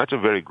mantle. And that's a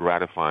very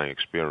gratifying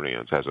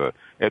experience as an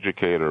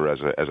educator,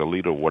 as a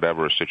leader,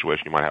 whatever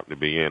situation you might happen to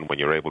be in, when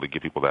you're able to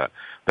give people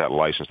that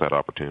license, that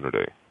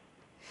opportunity.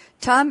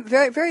 Tom,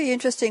 very, very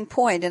interesting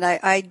point, and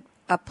I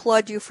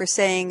applaud you for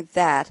saying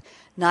that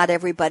not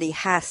everybody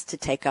has to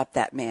take up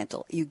that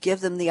mantle. You give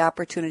them the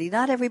opportunity.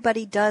 Not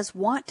everybody does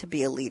want to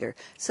be a leader.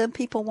 Some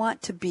people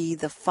want to be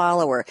the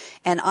follower.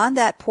 And on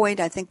that point,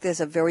 I think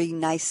there's a very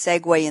nice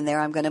segue in there.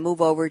 I'm going to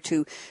move over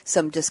to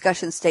some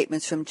discussion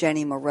statements from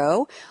Jennie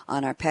Moreau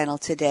on our panel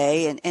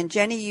today. And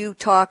Jennie, you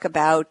talk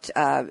about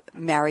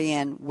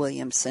Marianne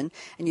Williamson,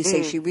 and you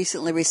say she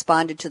recently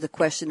responded to the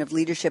question of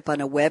leadership on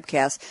a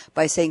webcast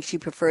by saying she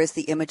prefers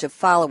the image of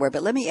follower.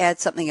 But let me add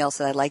something else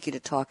that I'd like you to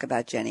talk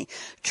about, Jennie.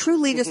 True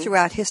leaders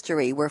throughout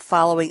history were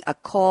following a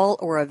call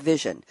or a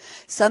vision,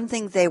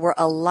 something they were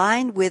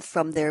aligned with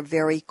from their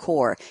very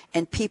core,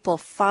 and people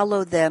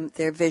follow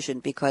their vision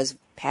because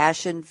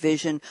passion,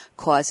 vision,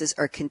 causes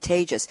are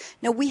contagious.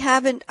 Now,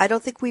 I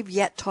don't think we've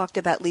yet talked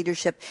about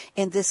leadership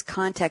in this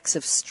context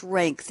of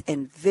strength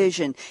and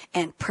vision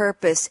and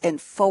purpose and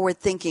forward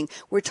thinking.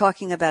 We're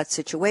talking about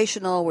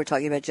situational, we're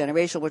talking about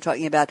generational, we're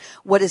talking about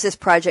what does this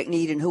project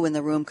need and who in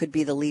the room could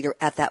be the leader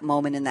at that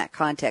moment in that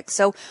context.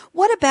 So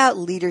what about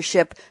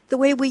leadership the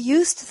way we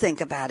used to think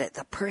about it?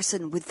 The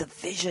person with the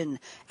vision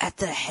at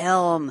the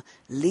helm,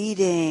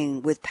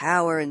 leading with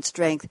power and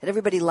strength, and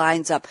everybody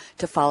lines up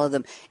to follow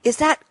them. Is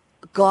that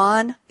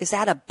gone? Is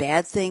that a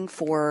bad thing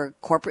for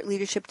corporate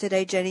leadership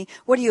today, Jennie?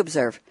 What do you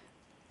observe?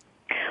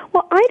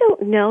 Well, I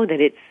don't know that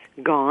it's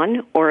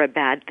gone or a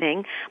bad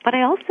thing, but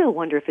I also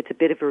wonder if it's a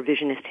bit of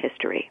revisionist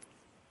history.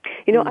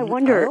 I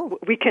wonder,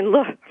 we can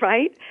look,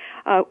 right?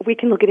 We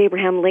can look at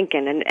Abraham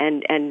Lincoln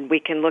and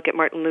we can look at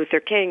Martin Luther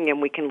King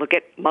and we can look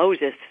at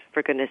Moses,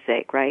 for goodness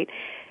sake, right?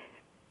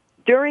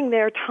 During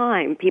their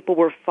time, people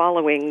were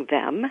following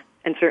them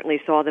and certainly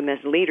saw them as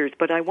leaders,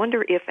 but I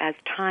wonder if as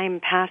time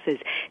passes,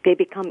 they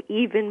become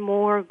even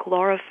more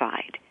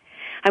glorified.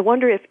 I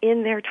wonder if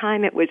in their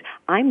time it was,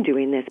 I'm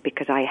doing this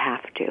because I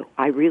have to.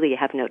 I really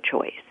have no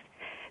choice.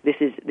 This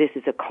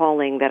is a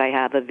calling that I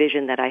have, a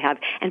vision that I have,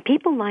 and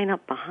people line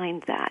up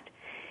behind that.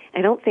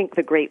 I don't think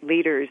the great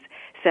leaders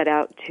set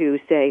out to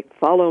say,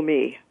 follow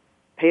me,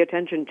 pay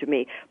attention to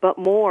me, but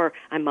more,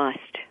 I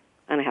must,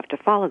 and I have to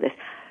follow this.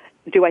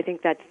 Do I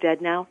think that's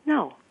dead now?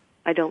 No.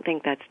 I don't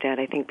think that's dead.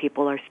 I think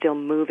people are still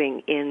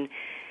moving in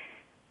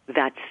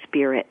that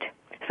spirit.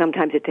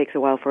 Sometimes it takes a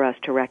while for us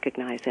to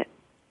recognize it.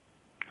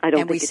 I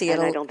don't think it's dead.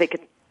 I don't think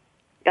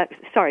it's...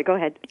 sorry, go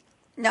ahead.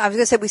 No, I was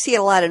going to say we see it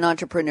a lot in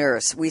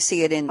entrepreneurs. We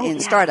see it in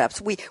startups.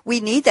 We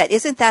need that.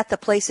 Isn't that the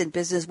place in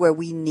business where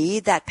we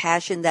need that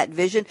passion, that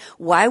vision?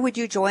 Why would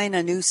you join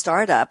a new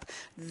startup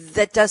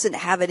that doesn't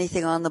have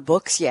anything on the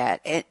books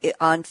yet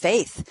on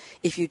faith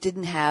if you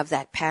didn't have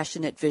that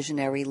passionate,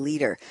 visionary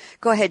leader?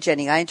 Go ahead,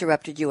 Jennie. I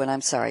interrupted you, and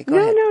I'm sorry. Go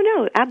ahead.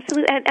 No,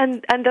 absolutely.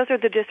 And those are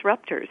the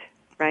disruptors,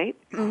 right?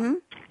 Mm-hmm.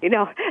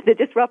 The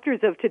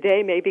disruptors of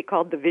today may be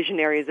called the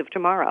visionaries of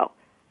tomorrow.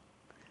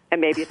 And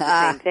maybe it's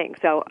the same thing.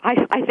 So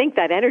I think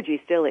that energy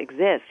still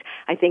exists.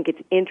 I think it's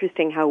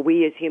interesting how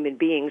we as human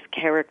beings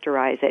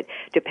characterize it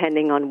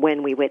depending on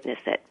when we witness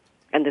it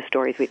and the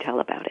stories we tell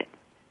about it.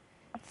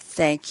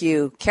 Thank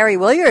you. Karie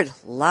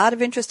Willyerd, a lot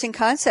of interesting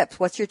concepts.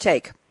 What's your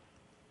take?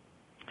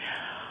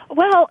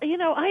 Well,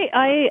 if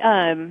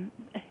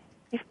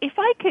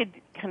I could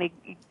kind of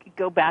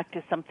go back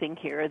to something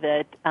here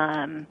that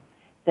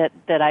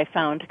I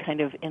found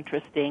kind of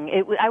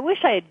interesting. I wish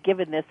I had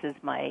given this as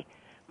my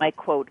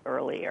quote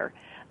earlier.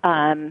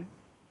 I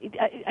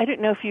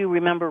don't know if you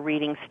remember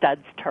reading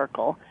Studs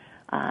Terkel.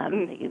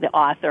 the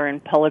author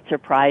and Pulitzer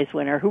Prize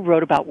winner who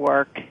wrote about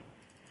work.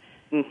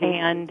 Mm-hmm.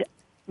 And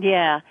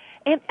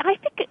I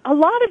think a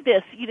lot of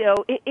this,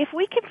 if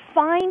we can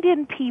find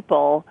in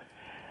people,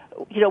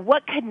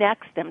 what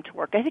connects them to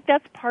work. I think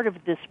that's part of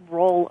this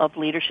role of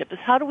leadership, is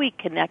how do we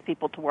connect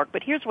people to work.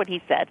 But here's what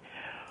he said.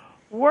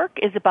 Work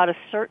is about a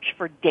search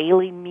for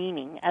daily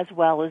meaning as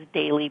well as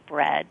daily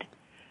bread,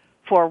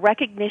 for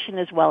recognition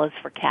as well as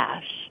for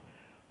cash,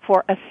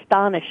 for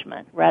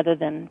astonishment rather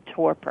than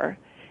torpor.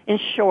 In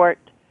short,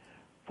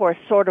 for a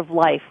sort of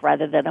life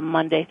rather than a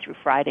Monday through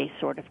Friday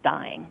sort of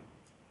dying.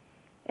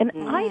 And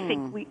I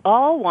think we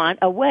all want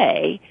a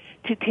way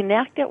to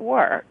connect at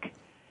work.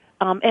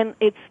 And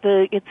it's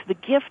the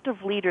gift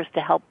of leaders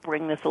to help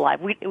bring this alive.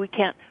 We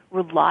can't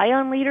rely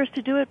on leaders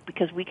to do it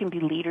because we can be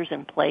leaders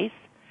in place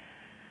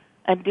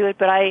and do it.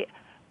 But I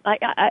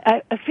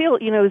feel,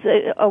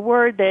 it's a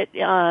word that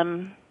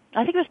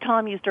I think it was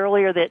Tom used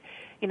earlier, that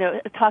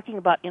talking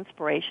about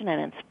inspiration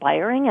and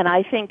inspiring. And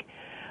I think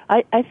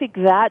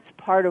that's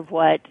part of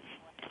what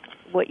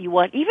you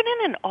want, even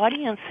in an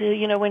audience.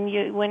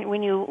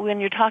 When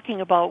you're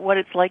talking about what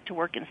it's like to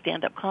work in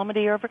stand-up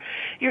comedy, or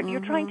you're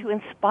trying to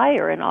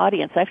inspire an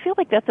audience. I feel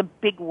like that's a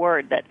big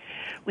word that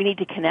we need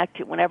to connect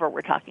to whenever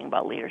we're talking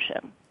about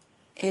leadership.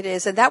 It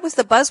is, and that was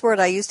the buzzword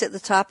I used at the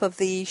top of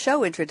the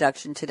show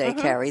introduction today,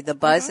 Karie. The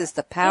buzz is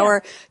the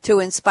power to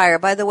inspire.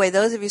 By the way,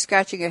 those of you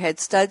scratching your head,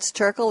 Studs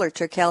Terkel, or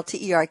Terkel,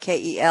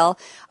 Terkel,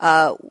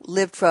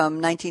 lived from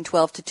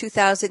 1912 to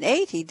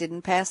 2008. He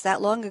didn't pass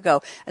that long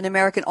ago. An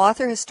American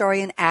author,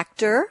 historian,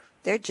 actor,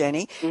 there,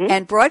 Jenny,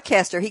 and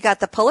broadcaster. He got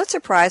the Pulitzer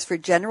Prize for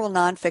general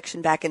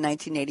nonfiction back in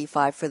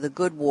 1985 for The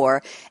Good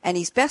War, and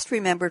he's best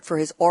remembered for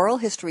his oral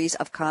histories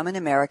of common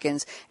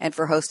Americans and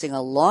for hosting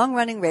a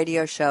long-running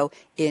radio show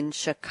in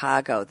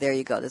Chicago. There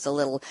you go. There's a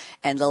little,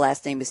 and the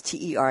last name is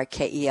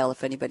Terkel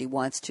if anybody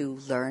wants to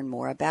learn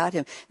more about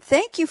him.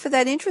 Thank you for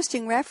that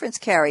interesting reference,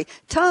 Karie.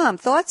 Tom,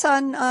 thoughts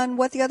on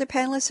what the other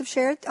panelists have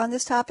shared on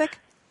this topic?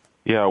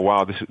 Yeah,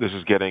 wow, this is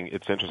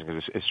it's interesting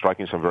because it's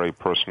striking some very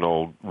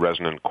personal,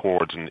 resonant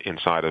chords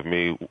inside of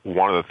me.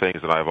 One of the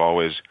things that I've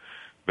always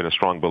been a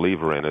strong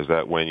believer in is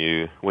that when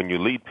you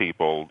lead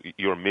people,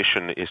 your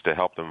mission is to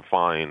help them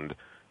find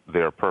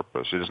their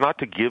purpose. It is not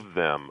to give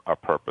them a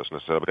purpose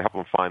necessarily, but to help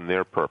them find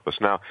their purpose.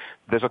 Now,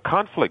 there's a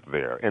conflict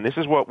there, and this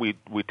is what we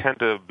tend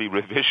to be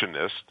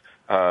revisionist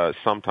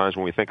sometimes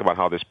when we think about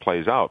how this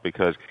plays out,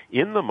 because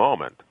in the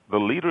moment, the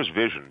leader's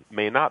vision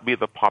may not be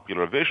the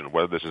popular vision,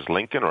 whether this is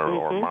Lincoln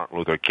or Martin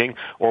Luther King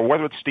or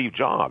whether it's Steve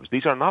Jobs.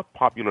 These are not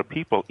popular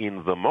people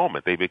in the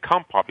moment. They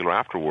become popular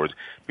afterwards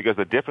because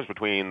the difference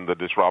between the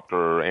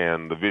disruptor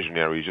and the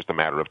visionary is just a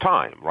matter of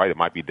time, right? It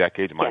might be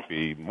decades, it might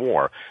be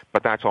more,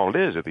 but that's all it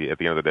is at the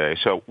end of the day.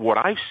 So what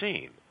I've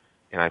seen,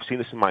 and I've seen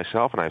this in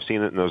myself and I've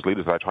seen it in those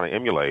leaders that I try to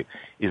emulate,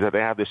 is that they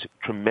have this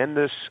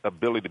tremendous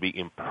ability to be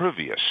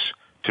impervious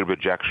to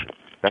rejection.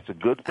 That's a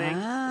good thing,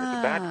 and it's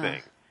a bad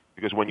thing.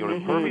 Because when you're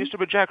impervious to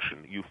rejection,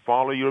 you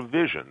follow your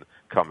vision,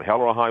 come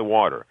hell or high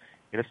water.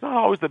 And it's not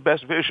always the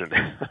best vision,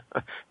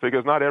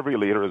 because not every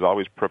leader is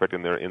always perfect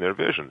in their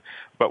vision.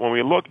 But when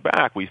we look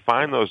back, we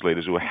find those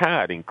leaders who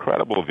had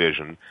incredible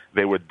vision.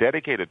 They were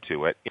dedicated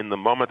to it. In the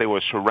moment, they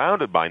were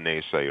surrounded by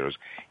naysayers,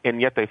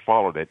 and yet they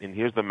followed it. And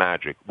here's the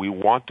magic. We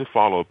want to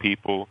follow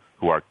people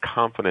who are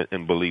confident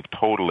and believe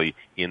totally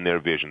in their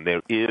vision.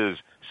 There is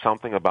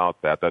something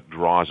about that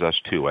draws us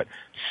to it.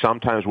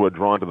 Sometimes we're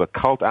drawn to the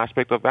cult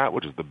aspect of that,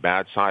 which is the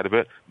bad side of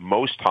it.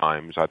 Most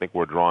times, I think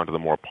we're drawn to the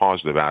more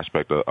positive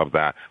aspect of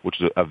that,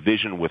 which is a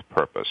vision with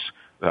purpose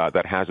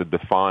that has a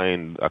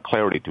defined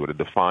clarity to it, a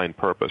defined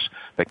purpose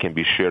that can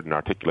be shared and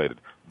articulated.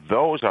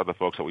 Those are the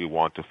folks that we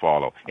want to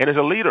follow. And as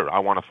a leader, I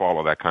want to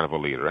follow that kind of a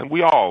leader. And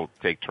we all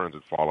take turns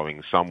at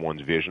following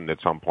someone's vision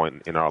at some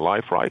point in our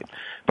life, right?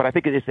 But I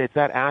think it's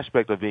that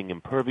aspect of being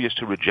impervious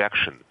to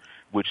rejection,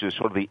 which is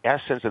sort of the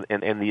essence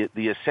and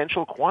the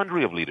essential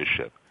quandary of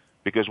leadership.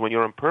 Because when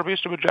you're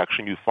impervious to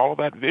rejection, you follow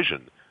that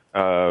vision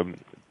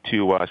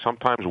to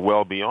sometimes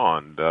well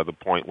beyond the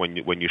point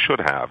when you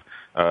should have.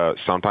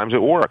 Sometimes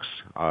it works.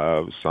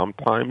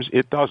 Sometimes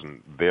it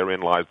doesn't.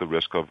 Therein lies the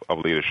risk of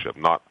leadership.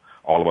 Not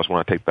all of us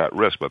want to take that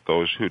risk, but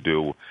those who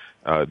do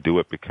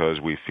it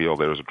because we feel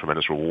there's a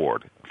tremendous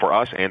reward for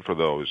us and for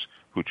those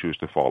who choose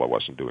to follow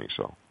us in doing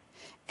so.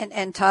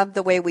 And Tom,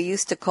 the way we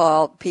used to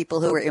call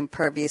people who were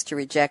impervious to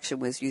rejection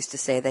was used to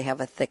say they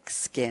have a thick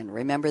skin.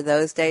 Remember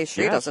those days?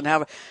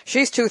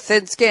 She's too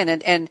thin skin.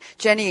 And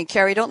Jenny and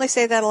Karie, don't they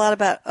say that a lot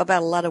about a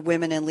lot of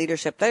women in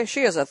leadership?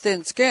 She has a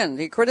thin skin.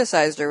 He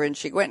criticized her and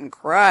she went and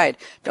cried.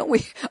 Don't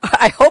we?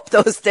 I hope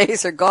those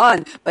days are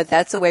gone, but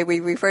that's the way we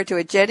refer to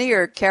it. Jenny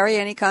or Karie,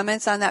 any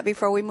comments on that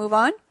before we move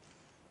on?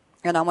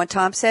 And on what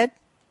Tom said?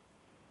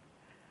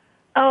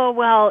 Oh,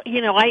 well,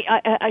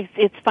 I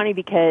it's funny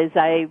because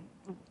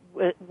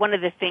one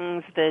of the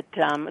things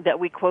that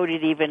we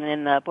quoted even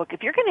in the book,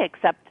 if you're going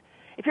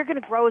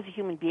to grow as a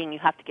human being, you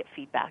have to get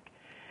feedback.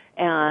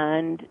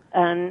 And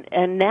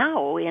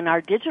now in our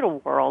digital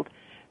world,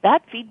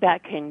 that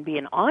feedback can be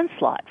an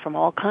onslaught from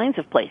all kinds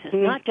of places,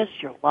 not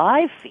just your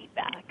live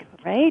feedback,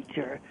 right?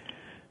 Your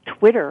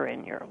Twitter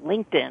and your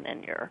LinkedIn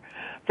and your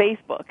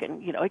Facebook,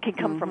 and it can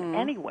come from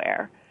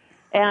anywhere.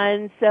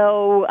 And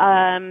so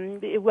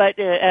what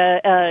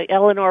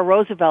Eleanor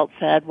Roosevelt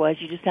said was,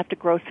 you just have to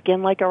grow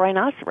skin like a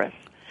rhinoceros.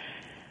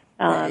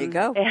 There you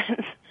go.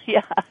 And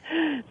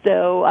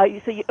so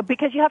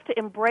because you have to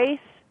embrace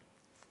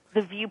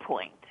the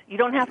viewpoint. You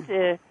don't have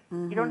to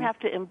you don't have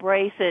to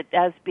embrace it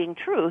as being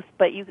truth,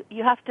 but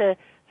you have to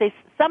say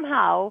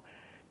somehow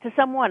to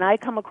someone, I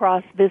come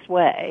across this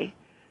way.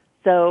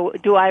 So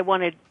do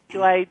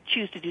I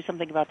choose to do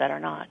something about that or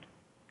not?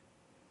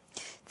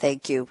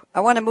 Thank you.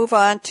 I want to move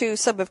on to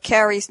some of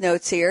Karie's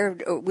notes here.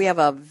 We have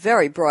a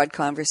very broad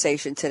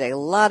conversation today, a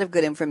lot of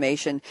good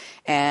information,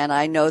 and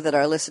I know that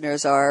our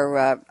listeners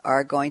are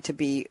going to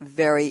be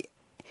very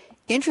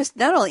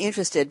not only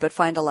interested, but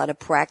find a lot of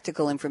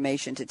practical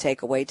information to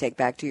take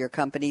back to your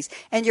companies,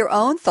 and your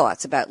own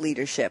thoughts about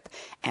leadership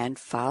and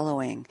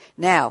following.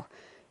 Now,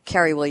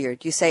 Karie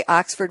Willyerd, you say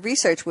Oxford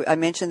research, I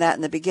mentioned that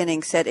in the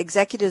beginning, said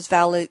executives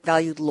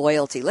valued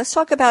loyalty. Let's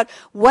talk about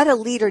what a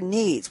leader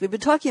needs. We've been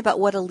talking about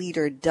what a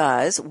leader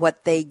does,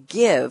 what they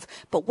give,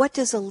 but what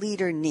does a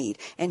leader need?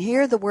 And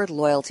here the word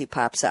loyalty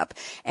pops up.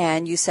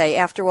 And you say,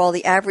 after all,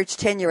 the average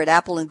tenure at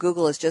Apple and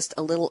Google is just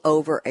a little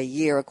over a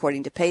year,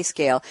 according to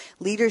PayScale.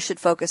 Leaders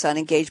should focus on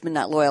engagement,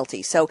 not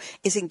loyalty. So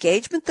is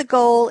engagement the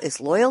goal? Is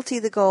loyalty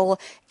the goal?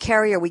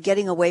 Karie, are we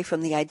getting away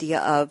from the idea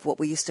of what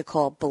we used to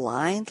call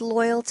blind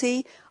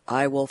loyalty?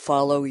 I will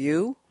follow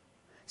you.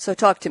 So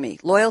talk to me.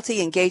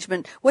 Loyalty,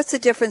 engagement, what's the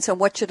difference, and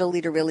what should a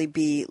leader really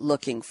be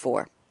looking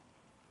for?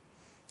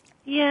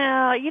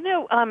 Yeah,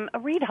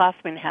 Reid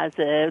Hoffman has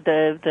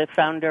the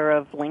founder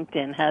of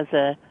LinkedIn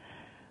has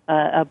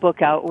a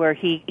book out where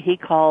he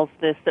calls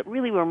this that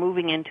really we're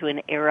moving into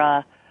an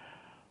era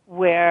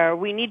where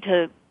we need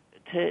to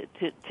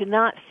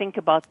not think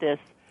about this.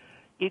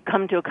 You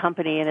come to a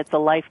company and it's a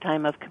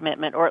lifetime of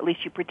commitment, or at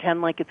least you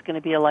pretend like it's going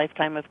to be a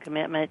lifetime of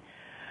commitment.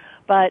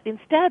 But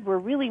instead, we're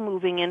really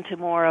moving into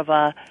more of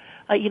I'm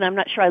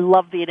not sure I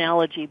love the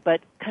analogy, but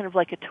kind of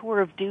like a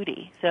tour of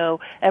duty. So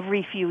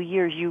every few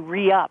years you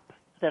re-up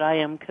that I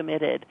am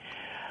committed.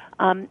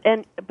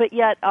 But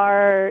yet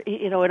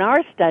in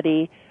our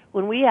study,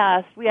 when we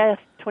asked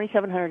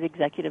 2,700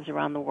 executives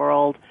around the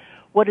world,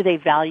 what do they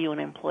value in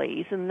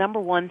employees? And the number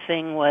one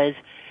thing was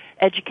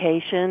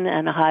education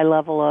and a high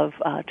level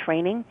of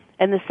training.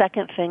 And the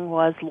second thing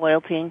was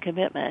loyalty and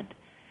commitment.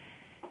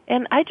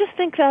 And I just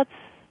think that's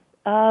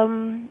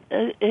an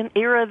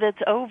era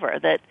that's over,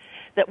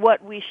 that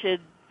what we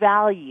should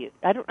value.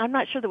 I'm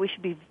not sure that we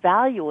should be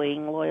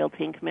valuing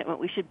loyalty and commitment.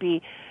 We should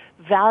be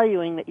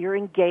valuing that you're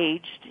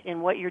engaged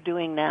in what you're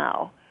doing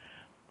now,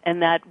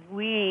 and that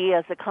we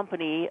as a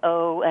company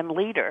and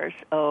leaders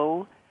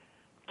owe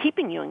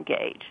keeping you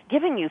engaged,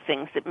 giving you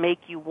things that make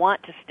you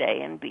want to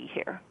stay and be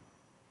here.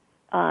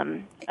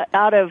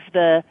 Out of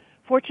the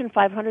Fortune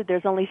 500,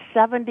 there's only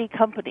 70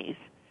 companies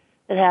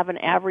that have an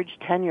average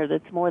tenure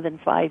that's more than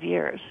 5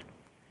 years.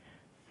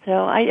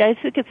 So I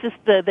think it's just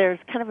there's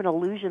kind of an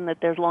illusion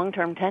that there's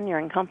long-term tenure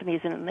in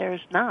companies, and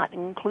there's not,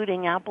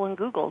 including Apple and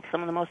Google,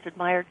 some of the most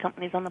admired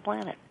companies on the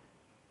planet.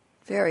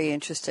 Very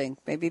interesting.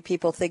 Maybe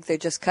people think they're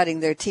just cutting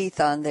their teeth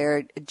on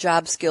their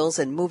job skills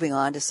and moving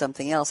on to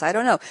something else. I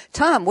don't know.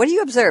 Tom, what do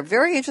you observe?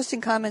 Very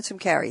interesting comments from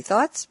Karie.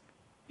 Thoughts?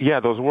 Yeah,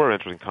 those were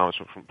interesting comments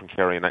from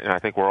Karie, and I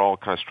think we're all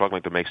kind of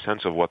struggling to make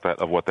sense of what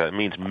that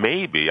means.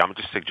 Maybe, I'm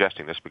just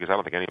suggesting this because I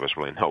don't think any of us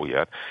really know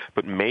yet,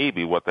 but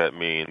maybe what that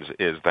means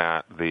is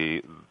that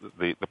the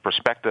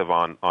perspective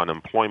on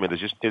employment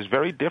is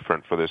very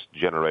different for this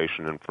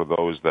generation and for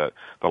those that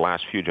the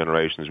last few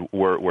generations.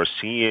 We're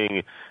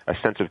seeing a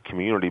sense of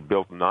community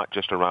built not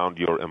just around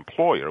your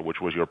employer, which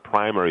was your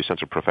primary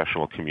sense of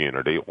professional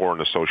community, or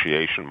an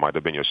association might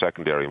have been your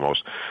secondary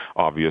most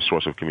obvious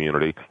source of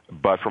community,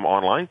 but from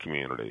online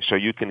community. So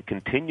you can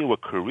continue a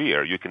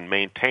career, you can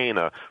maintain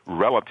a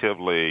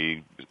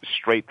relatively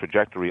straight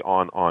trajectory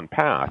on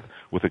path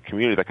with a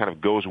community that kind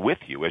of goes with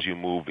you as you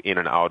move in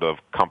and out of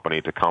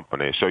company to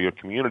company. So your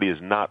community is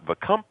not the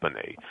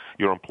company.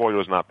 Your employer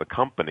is not the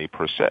company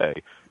per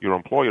se. Your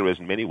employer is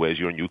in many ways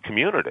your new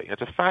community.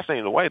 It's a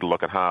fascinating way to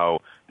look at how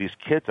these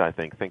kids, I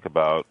think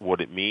about what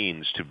it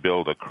means to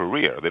build a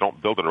career. They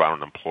don't build it around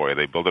an employer.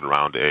 They build it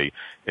around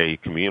a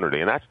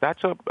community. And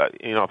that's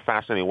a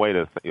fascinating way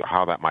to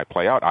how that might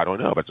play out. I don't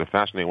know, but it's a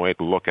fascinating way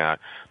to look at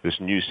this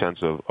new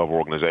sense of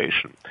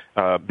organization.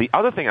 The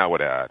other thing I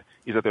would add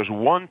is that there's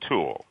one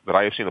tool that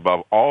I have seen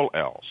above all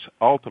else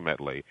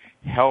ultimately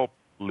help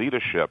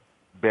leadership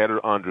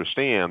better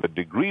understand the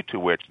degree to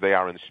which they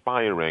are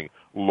inspiring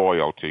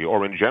loyalty,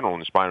 or in general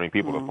inspiring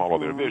people to follow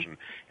their vision,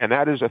 and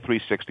that is a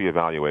 360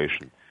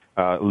 evaluation.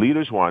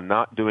 Leaders who are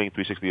not doing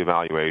 360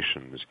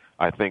 evaluations,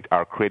 I think,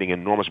 are creating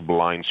enormous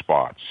blind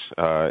spots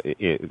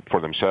for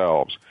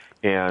themselves,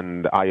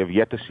 and I have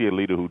yet to see a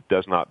leader who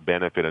does not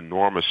benefit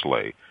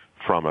enormously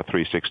from a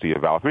 360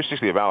 eval.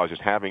 360 eval is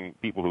just having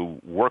people who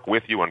work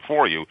with you and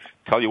for you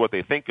tell you what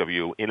they think of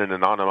you in an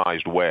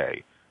anonymized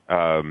way.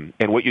 And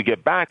what you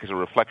get back is a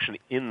reflection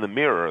in the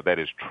mirror that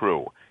is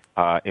true.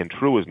 And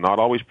true is not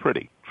always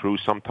pretty. true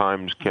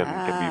sometimes can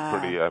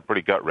be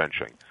pretty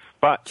gut-wrenching.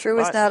 But true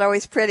is not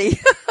always pretty.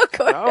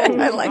 Go ahead.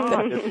 I like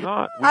that. It's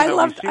not. I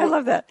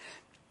love that.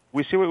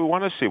 We see what we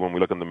want to see when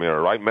we look in the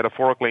mirror, right?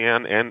 Metaphorically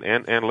and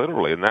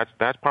literally, and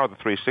that's part of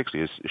the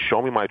 360 is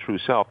show me my true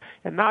self.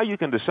 And now you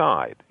can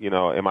decide,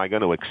 am I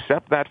going to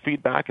accept that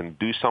feedback and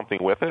do something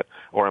with it,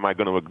 or am I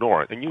going to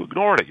ignore it? And you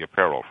ignore it at your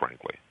peril,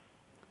 frankly.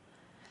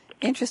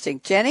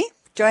 Interesting. Jenny,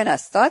 join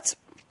us. Thoughts?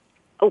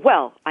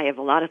 Well, I have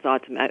a lot of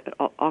thoughts,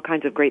 all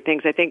kinds of great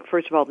things. I think,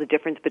 first of all, the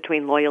difference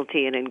between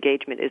loyalty and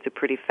engagement is a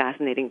pretty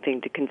fascinating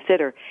thing to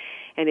consider.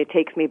 And it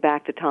takes me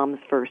back to Tom's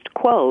first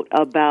quote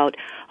about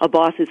a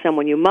boss is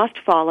someone you must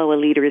follow, a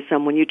leader is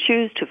someone you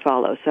choose to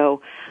follow.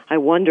 So I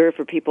wonder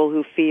for people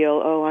who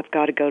feel, I've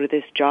got to go to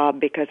this job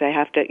because I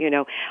have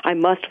to, I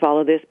must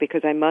follow this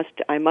because I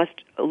must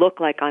look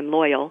like I'm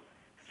loyal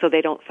so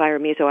they don't fire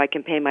me so I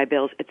can pay my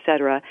bills,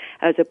 etc.,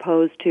 as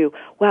opposed to,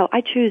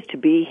 I choose to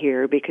be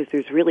here because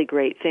there's really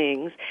great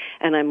things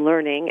and I'm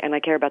learning and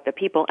I care about the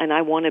people and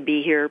I want to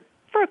be here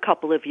for a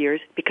couple of years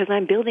because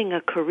I'm building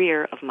a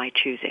career of my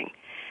choosing.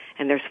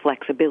 And there's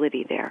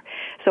flexibility there.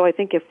 So I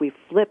think if we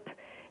flip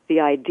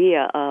the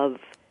idea of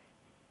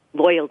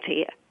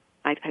loyalty,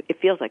 it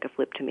feels like a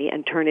flip to me,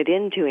 and turn it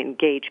into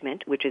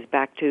engagement, which is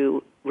back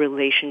to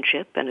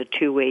relationship and a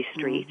two-way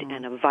street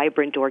and a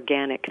vibrant,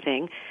 organic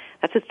thing,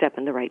 that's a step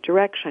in the right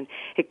direction.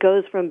 It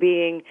goes from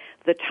being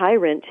the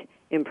tyrant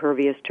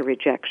impervious to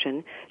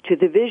rejection to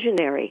the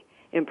visionary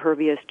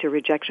impervious to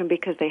rejection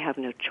because they have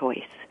no choice.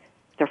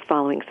 They're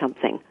following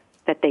something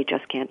that they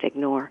just can't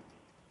ignore.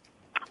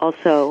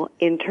 Also,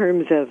 in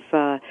terms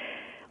of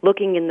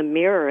looking in the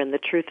mirror and the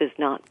truth is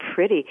not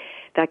pretty,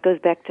 that goes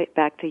back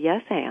to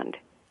yes and.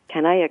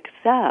 Can I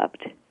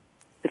accept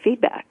the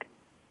feedback?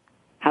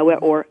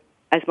 Or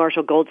as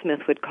Marshall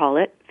Goldsmith would call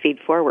it, feed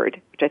forward,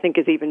 which I think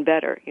is even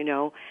better.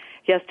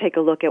 Yes, take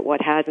a look at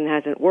what has and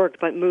hasn't worked,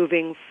 but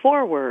moving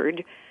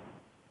forward,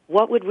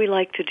 what would we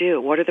like to do?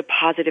 What are the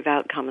positive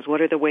outcomes?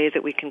 What are the ways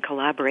that we can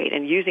collaborate?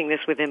 And using this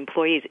with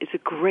employees is a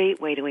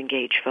great way to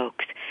engage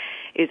folks.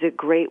 Is a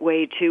great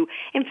way to,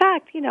 in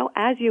fact,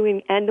 as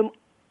you,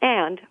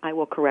 and I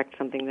will correct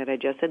something that I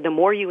just said, the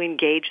more you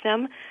engage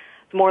them,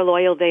 the more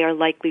loyal they are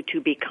likely to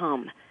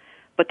become.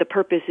 But the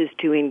purpose is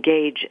to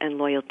engage and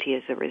loyalty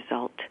as a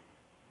result.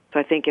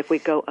 So I think if we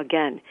go,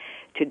 again,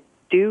 to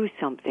do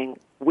something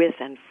with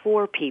and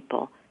for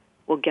people,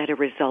 we'll get a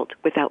result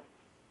without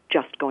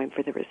just going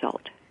for the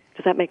result.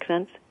 Does that make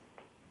sense?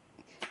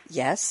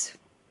 Yes.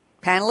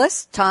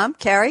 Panelists, Tom,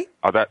 Karie,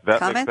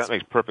 that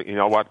makes perfect. You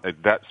know what?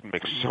 That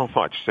makes so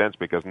much sense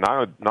because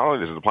not only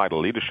does it apply to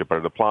leadership, but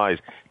it applies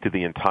to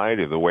the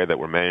entirety of the way that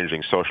we're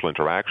managing social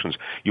interactions.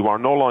 You are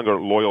no longer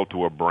loyal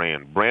to a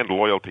brand. Brand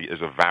loyalty is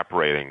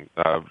evaporating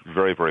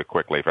very, very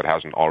quickly if it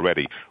hasn't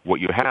already. What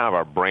you have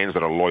are brands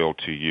that are loyal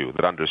to you,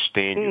 that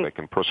understand you, that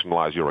can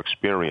personalize your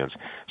experience.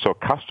 So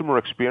customer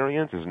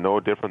experience is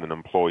no different than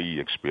employee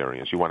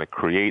experience. You want to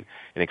create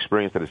an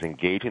experience that is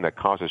engaging, that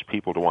causes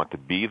people to want to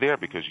be there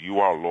because you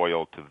are loyal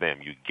to them.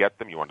 You get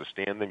them, you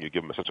understand them, you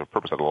give them a sense of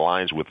purpose that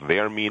aligns with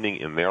their meaning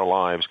in their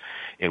lives,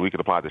 and we could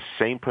apply the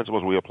same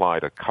principles we apply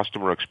to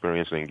customer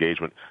experience and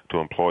engagement to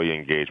employee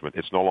engagement.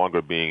 It's no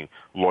longer being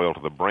loyal to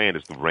the brand,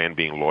 it's the brand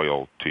being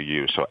loyal to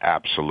you. So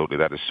absolutely,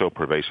 that is so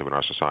pervasive in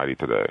our society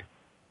today.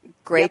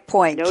 Great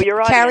point. Know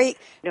your audience.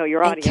 Know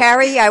your audience.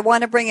 Karie, I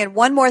want to bring in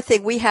one more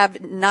thing. We have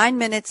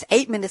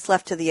 8 minutes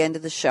left to the end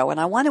of the show, and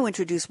I want to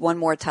introduce one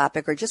more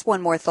topic or just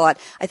one more thought.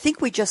 I think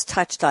we just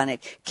touched on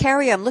it.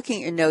 Karie, I'm looking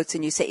at your notes,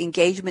 and you say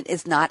engagement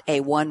is not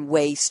a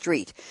one-way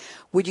street.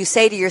 Would you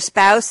say to your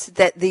spouse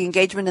that the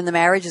engagement in the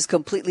marriage is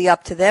completely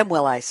up to them?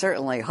 Well, I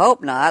certainly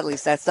hope not. At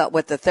least that's not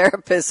what the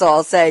therapists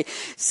all say.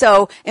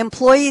 So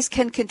employees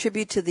can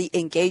contribute to the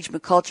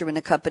engagement culture in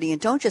a company and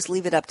don't just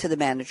leave it up to the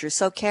manager.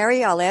 So,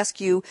 Karie, I'll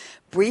ask you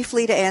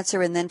briefly to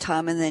answer, and then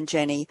Tom, and then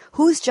Jenny.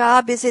 Whose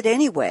job is it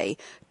anyway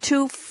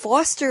to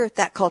foster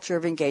that culture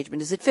of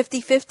engagement? Is it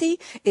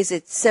 50-50? Is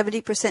it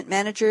 70%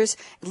 managers,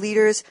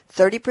 leaders,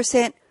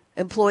 30%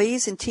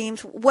 employees and teams?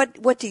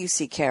 What do you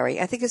see,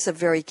 Karie? I think it's a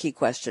very key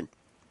question.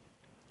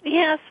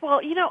 Yes,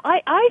 well,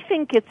 I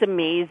think it's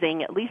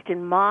amazing, at least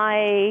in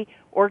my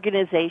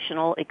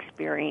organizational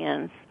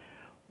experience,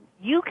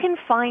 you can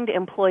find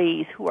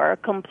employees who are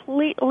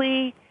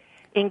completely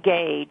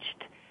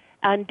engaged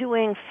and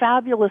doing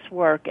fabulous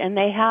work, and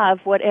they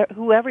have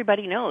who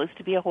everybody knows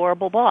to be a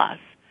horrible boss.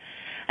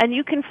 And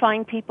you can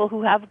find people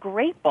who have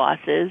great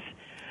bosses,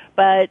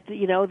 but,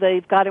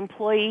 they've got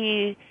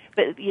employees,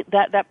 but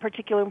that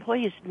particular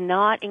employee is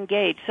not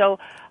engaged. So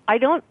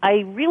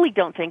I really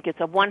don't think it's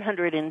a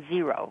 100 and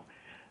 0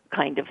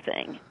 kind of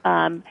thing.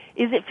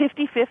 Is it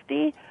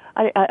 50-50?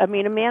 I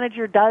mean, a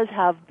manager does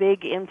have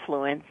big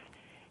influence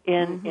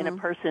in a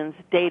person's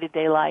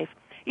day-to-day life.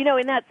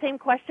 In that same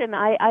question,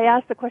 I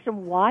asked the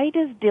question, why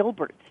does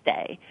Dilbert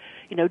stay?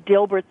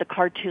 Dilbert, the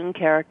cartoon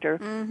character,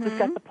 who's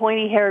got the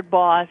pointy-haired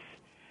boss,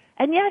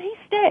 and yet he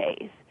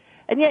stays.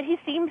 And yet he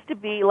seems to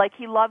be like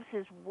he loves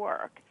his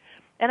work.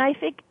 And I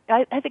think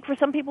for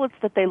some people it's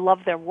that they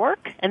love their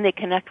work and they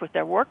connect with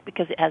their work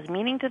because it has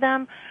meaning to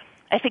them.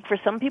 I think for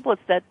some people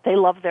it's that they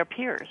love their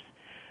peers.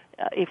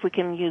 If we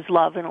can use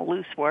love in a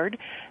loose word,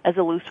 as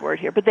a loose word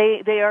here. But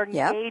they are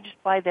engaged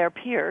by their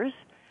peers.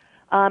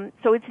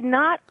 So it's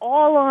not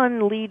all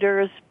on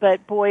leaders,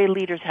 but boy,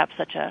 leaders have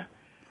such a,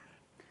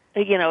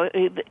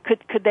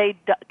 could they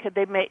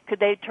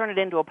turn it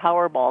into a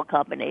Powerball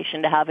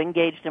combination to have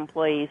engaged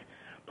employees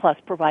plus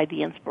provide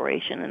the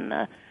inspiration and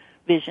the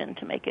vision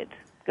to make it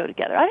go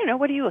together? I don't know.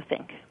 What do you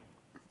think?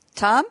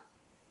 Tom?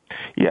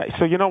 Yeah,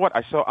 so you know what?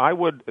 So I'm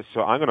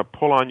going to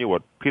pull on you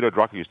what Peter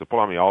Drucker used to pull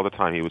on me all the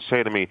time. He would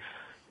say to me,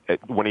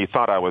 when he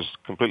thought I was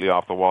completely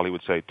off the wall, he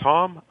would say,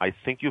 Tom, I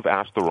think you've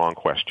asked the wrong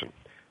question.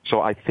 So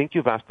I think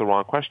you've asked the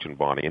wrong question,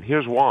 Bonnie, and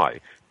here's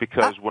why.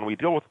 Because when we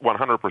deal with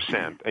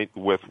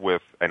 100%,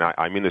 and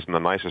I mean this in the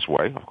nicest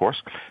way, of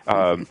course,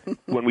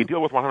 when we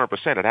deal with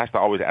 100%, it has to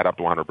always add up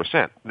to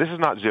 100%. This is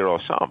not zero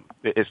sum.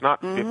 It's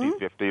not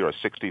 50-50 or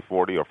 60-40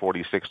 or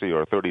 40-60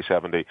 or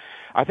 30-70.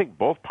 I think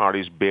both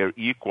parties bear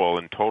equal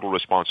and total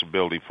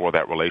responsibility for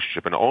that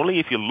relationship, and only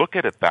if you look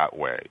at it that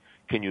way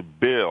can you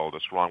build a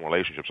strong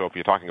relationship. So if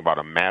you're talking about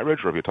a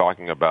marriage or if you're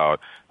talking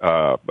about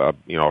a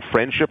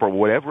friendship or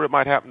whatever it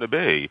might happen to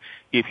be,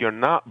 if you're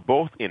not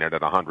both in it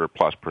at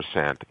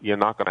 100+%, you're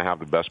not going to have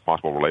the best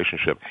possible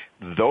relationship.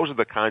 Those are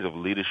the kinds of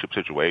leadership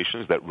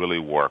situations that really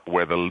work,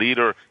 where the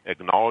leader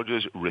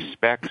acknowledges,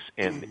 respects,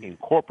 and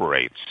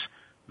incorporates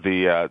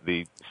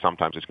the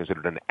sometimes it's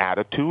considered an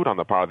attitude on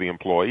the part of the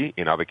employee,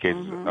 in other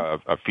cases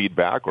a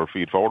feedback or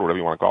feed forward, whatever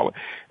you want to call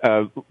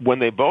it. When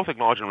they both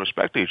acknowledge and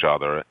respect each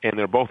other and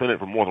they're both in it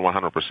for more than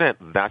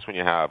 100%, that's when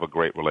you have a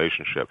great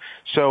relationship.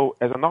 So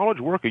as a knowledge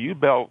worker, you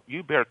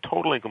bear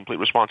total and complete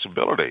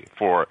responsibility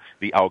for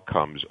the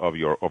outcomes of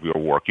your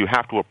work. You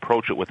have to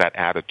approach it with that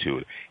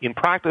attitude. In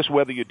practice,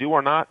 whether you do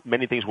or not,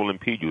 many things will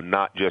impede you,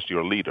 not just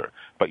your leader,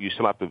 but you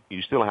still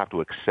have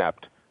to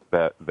accept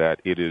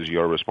that it is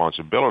your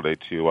responsibility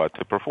to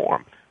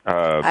perform.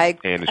 I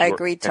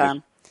agree,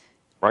 Tom.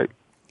 Right.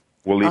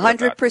 We'll leave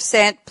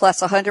 100%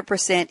 plus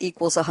 100%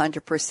 equals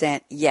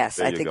 100%. Yes,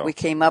 I think we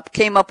came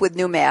up with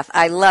new math.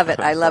 I love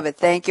it. I love it.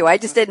 Thank you. I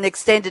just didn't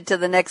extend it to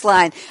the next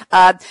line.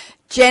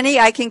 Jennie,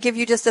 I can give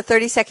you just a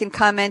 30-second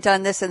comment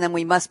on this, and then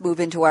we must move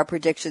into our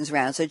predictions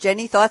round. So,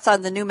 Jennie, thoughts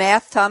on the new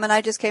math Tom and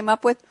I just came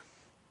up with?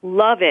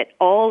 Love it.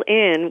 All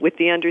in, with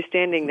the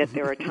understanding that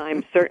there are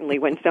times, certainly,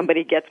 when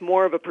somebody gets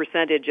more of a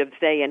percentage of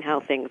say in how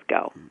things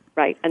go,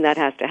 right? And that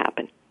has to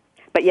happen.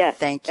 But yes,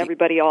 thank you.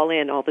 Everybody all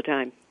in all the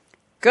time.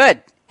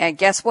 Good. And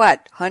guess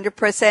what? 100%,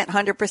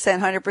 100%,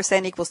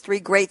 100% equals 3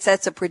 great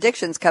sets of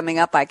predictions coming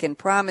up. I can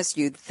promise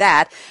you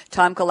that.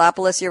 Tom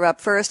Koulopoulos, you're up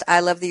first. I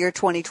love the year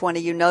 2020.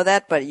 You know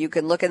that, but you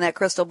can look in that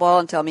crystal ball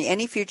and tell me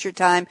any future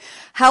time.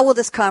 How will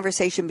this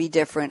conversation be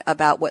different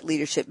about what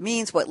leadership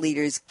means, what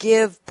leaders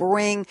give,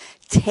 bring,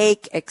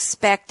 take,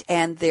 expect,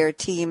 and their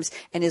teams,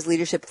 and is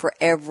leadership for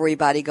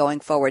everybody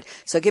going forward?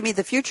 So give me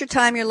the future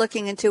time you're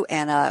looking into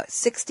and a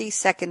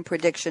 60-second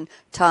prediction.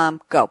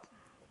 Tom, go.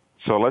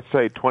 So let's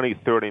say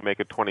 2030,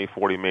 make it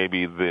 2040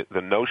 maybe.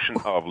 The notion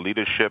of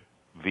leadership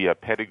via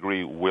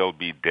pedigree will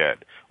be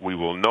dead. We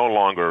will no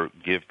longer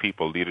give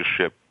people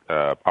leadership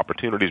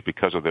opportunities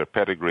because of their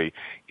pedigree.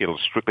 It'll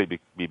strictly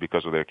be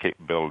because of their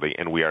capability,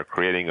 and we are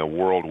creating a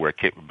world where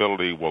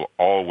capability will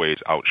always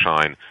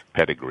outshine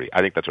pedigree. I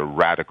think that's a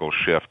radical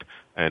shift,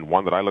 and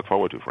one that I look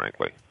forward to,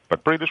 frankly,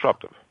 but pretty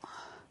disruptive.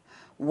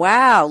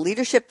 Wow,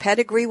 leadership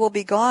pedigree will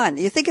be gone.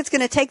 You think it's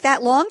going to take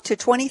that long to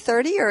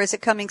 2030, or is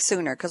it coming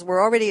sooner? Because we're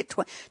already at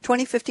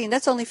 2015.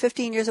 That's only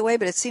 15 years away,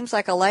 but it seems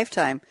like a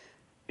lifetime.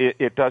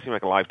 It does seem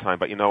like a lifetime,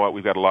 but you know what?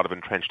 We've got a lot of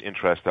entrenched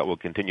interests that will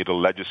continue to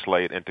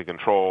legislate and to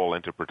control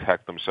and to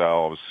protect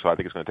themselves. So I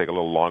think it's going to take a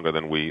little longer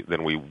than we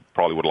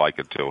probably would like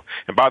it to.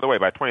 And by the way,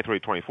 by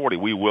 2030, 2040,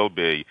 we will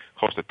be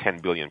close to 10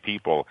 billion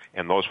people,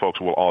 and those folks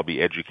will all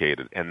be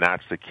educated. And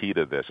that's the key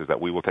to this, is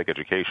that we will take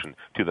education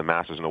to the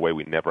masses in a way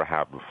we never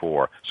have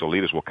before. So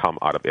leaders will come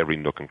out of every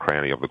nook and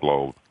cranny of the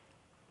globe.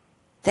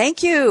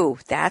 Thank you.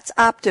 That's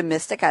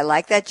optimistic. I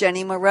like that,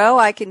 Jennie Moreau.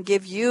 I can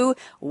give you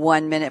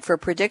 1 minute for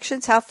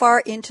predictions. How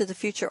far into the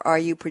future are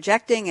you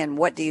projecting, and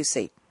what do you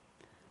see?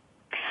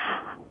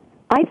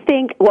 I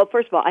think, well,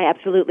 first of all, I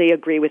absolutely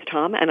agree with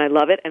Tom, and I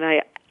love it, and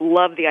I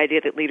love the idea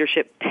that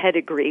leadership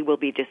pedigree will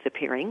be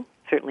disappearing,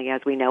 certainly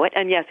as we know it,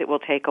 and yes, it will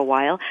take a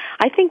while.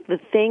 I think the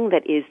thing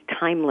that is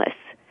timeless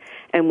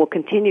and will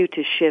continue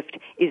to shift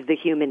is the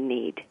human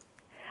need.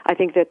 I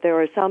think that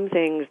there are some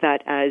things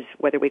that, as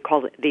whether we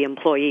call it the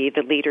employee,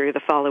 the leader, the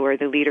follower,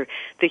 the leader,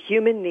 the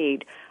human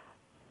need,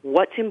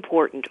 what's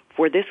important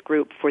for this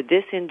group, for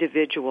this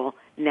individual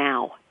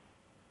now,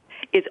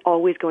 is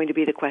always going to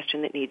be the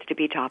question that needs to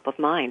be top of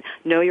mind.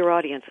 Know your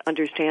audience,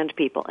 understand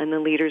people, and the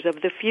leaders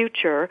of the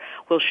future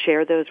will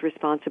share those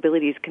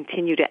responsibilities,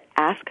 continue to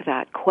ask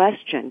that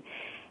question,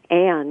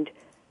 and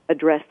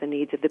address the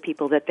needs of the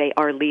people that they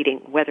are leading,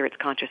 whether it's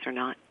conscious or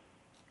not.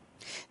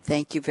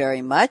 Thank you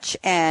very much.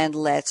 And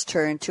let's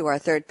turn to our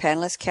third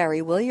panelist,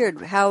 Karie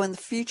Willyerd. How in the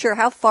future,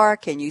 how far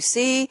can you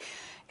see,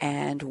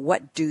 and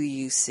what do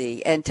you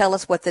see? And tell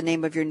us what the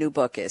name of your new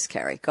book is,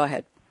 Karie. Go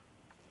ahead.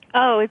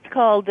 Oh, it's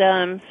called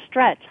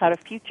Stretch, How to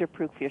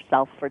Future-Proof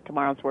Yourself for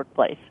Tomorrow's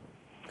Workplace.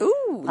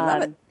 Ooh,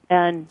 love it.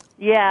 And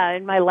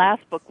my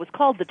last book was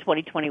called The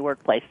 2020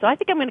 Workplace. So I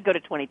think I'm going to go to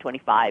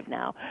 2025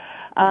 now.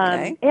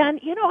 Okay. And,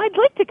 I'd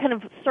like to kind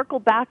of circle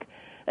back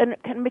and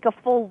kind of make a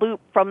full loop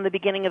from the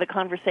beginning of the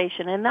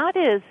conversation. And that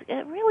is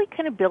really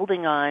kind of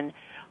building on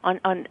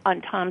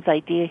Tom's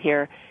idea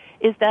here,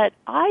 is that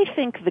I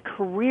think the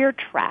career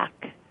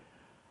track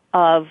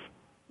of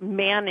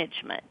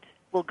management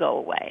will go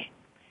away.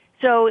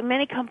 So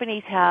many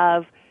companies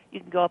you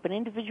can go up an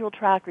individual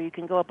track or you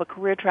can go up a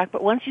career track,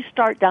 but once you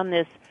start down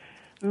this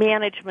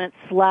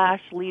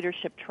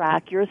management/leadership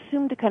track, you're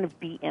assumed to kind of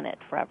be in it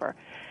forever.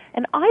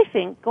 And I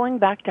think, going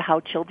back to how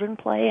children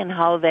play and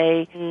how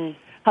they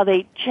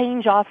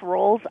change off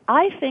roles,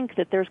 I think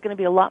that there's going to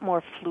be a lot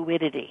more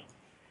fluidity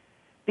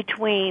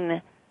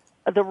between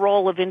the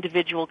role of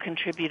individual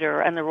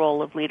contributor and the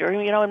role of leader.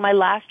 In my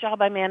last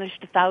job, I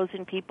managed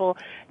 1,000 people.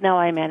 Now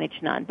I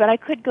manage none. But I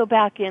could go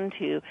back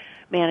into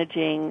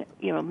managing,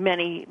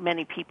 many,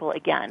 many people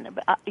again.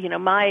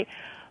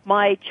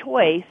 My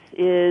choice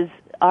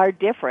are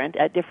different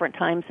at different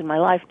times in my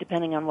life,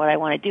 depending on what I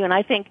want to do. And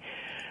I think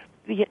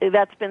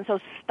that's been so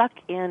stuck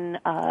in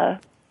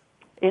kind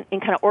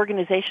of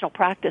organizational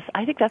practice.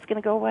 I think that's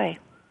going to go away.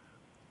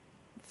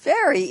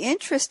 Very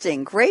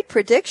interesting. Great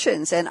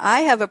predictions. And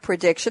I have a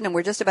prediction, and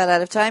we're just about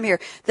out of time here,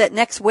 that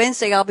next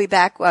Wednesday I'll be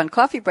back on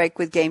Coffee Break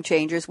with Game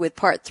Changers with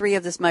part 3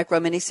 of this micro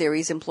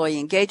mini-series, Employee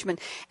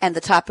Engagement. And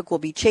the topic will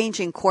be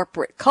changing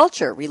corporate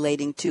culture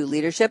relating to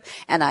leadership.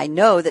 And I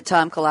know that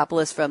Tom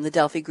Koulopoulos from the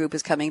Delphi Group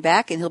is coming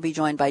back, and he'll be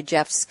joined by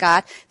Jeff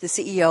Scott, the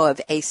CEO of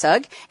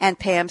ASUG, and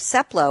Pam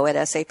Seplow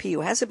at SAP,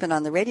 who hasn't been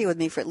on the radio with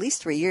me for at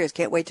least 3 years.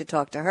 Can't wait to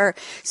talk to her.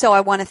 So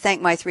I want to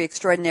thank my 3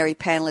 extraordinary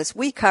panelists.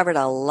 We covered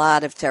a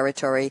lot of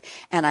territory,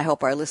 and I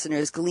hope our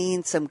listeners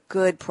gleaned some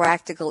good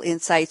practical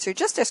insights, or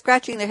just are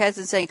scratching their heads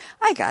and saying,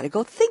 I got to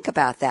go think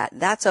about that.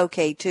 That's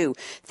okay, too.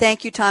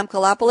 Thank you, Tom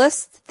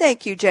Koulopoulos.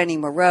 Thank you, Jennie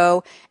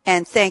Moreau.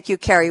 And thank you,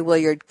 Karie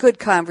Willyerd. Good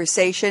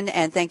conversation.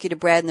 And thank you to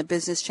Brad and the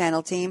Business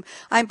Channel team.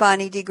 I'm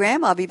Bonnie D.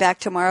 Graham. I'll be back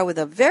tomorrow with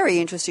a very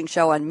interesting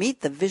show on Meet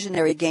the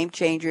Visionary Game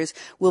Changers.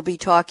 We'll be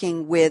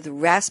talking with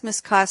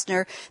Rasmus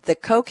Kostner, the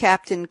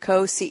co-captain,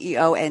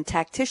 co-CEO, and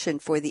tactician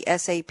for the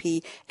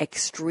SAP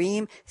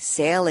Extreme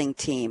Sailing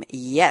Team.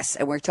 Yes,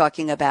 and we're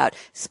talking about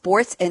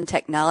sports and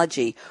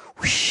technology.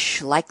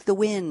 Whoosh, like the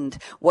wind.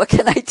 What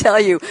can I tell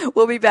you?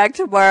 We'll be back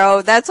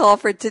tomorrow. That's all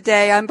for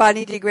today. I'm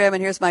Bonnie D. Graham,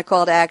 and here's my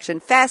call to action.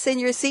 Fasten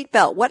your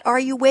seatbelt. What are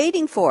you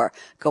waiting for?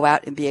 Go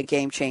out and be a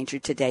game changer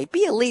today.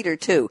 Be a leader,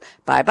 too.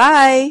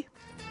 Bye-bye.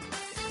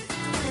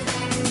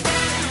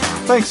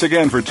 Thanks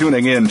again for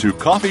tuning in to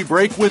Coffee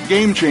Break with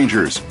Game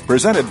Changers,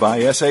 presented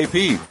by SAP.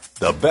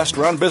 The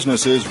best-run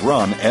businesses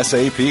run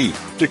SAP.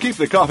 To keep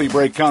the Coffee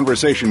Break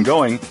conversation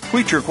going,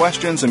 tweet your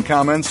questions and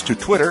comments to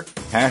Twitter,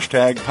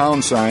 #SAPRADIO.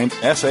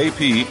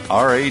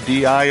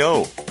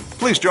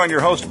 Please join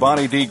your host,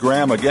 Bonnie D.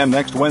 Graham, again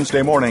next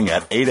Wednesday morning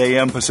at 8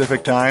 a.m.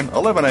 Pacific Time,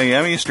 11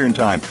 a.m. Eastern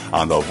Time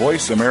on the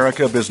Voice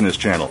America Business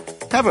Channel.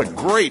 Have a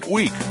great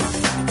week.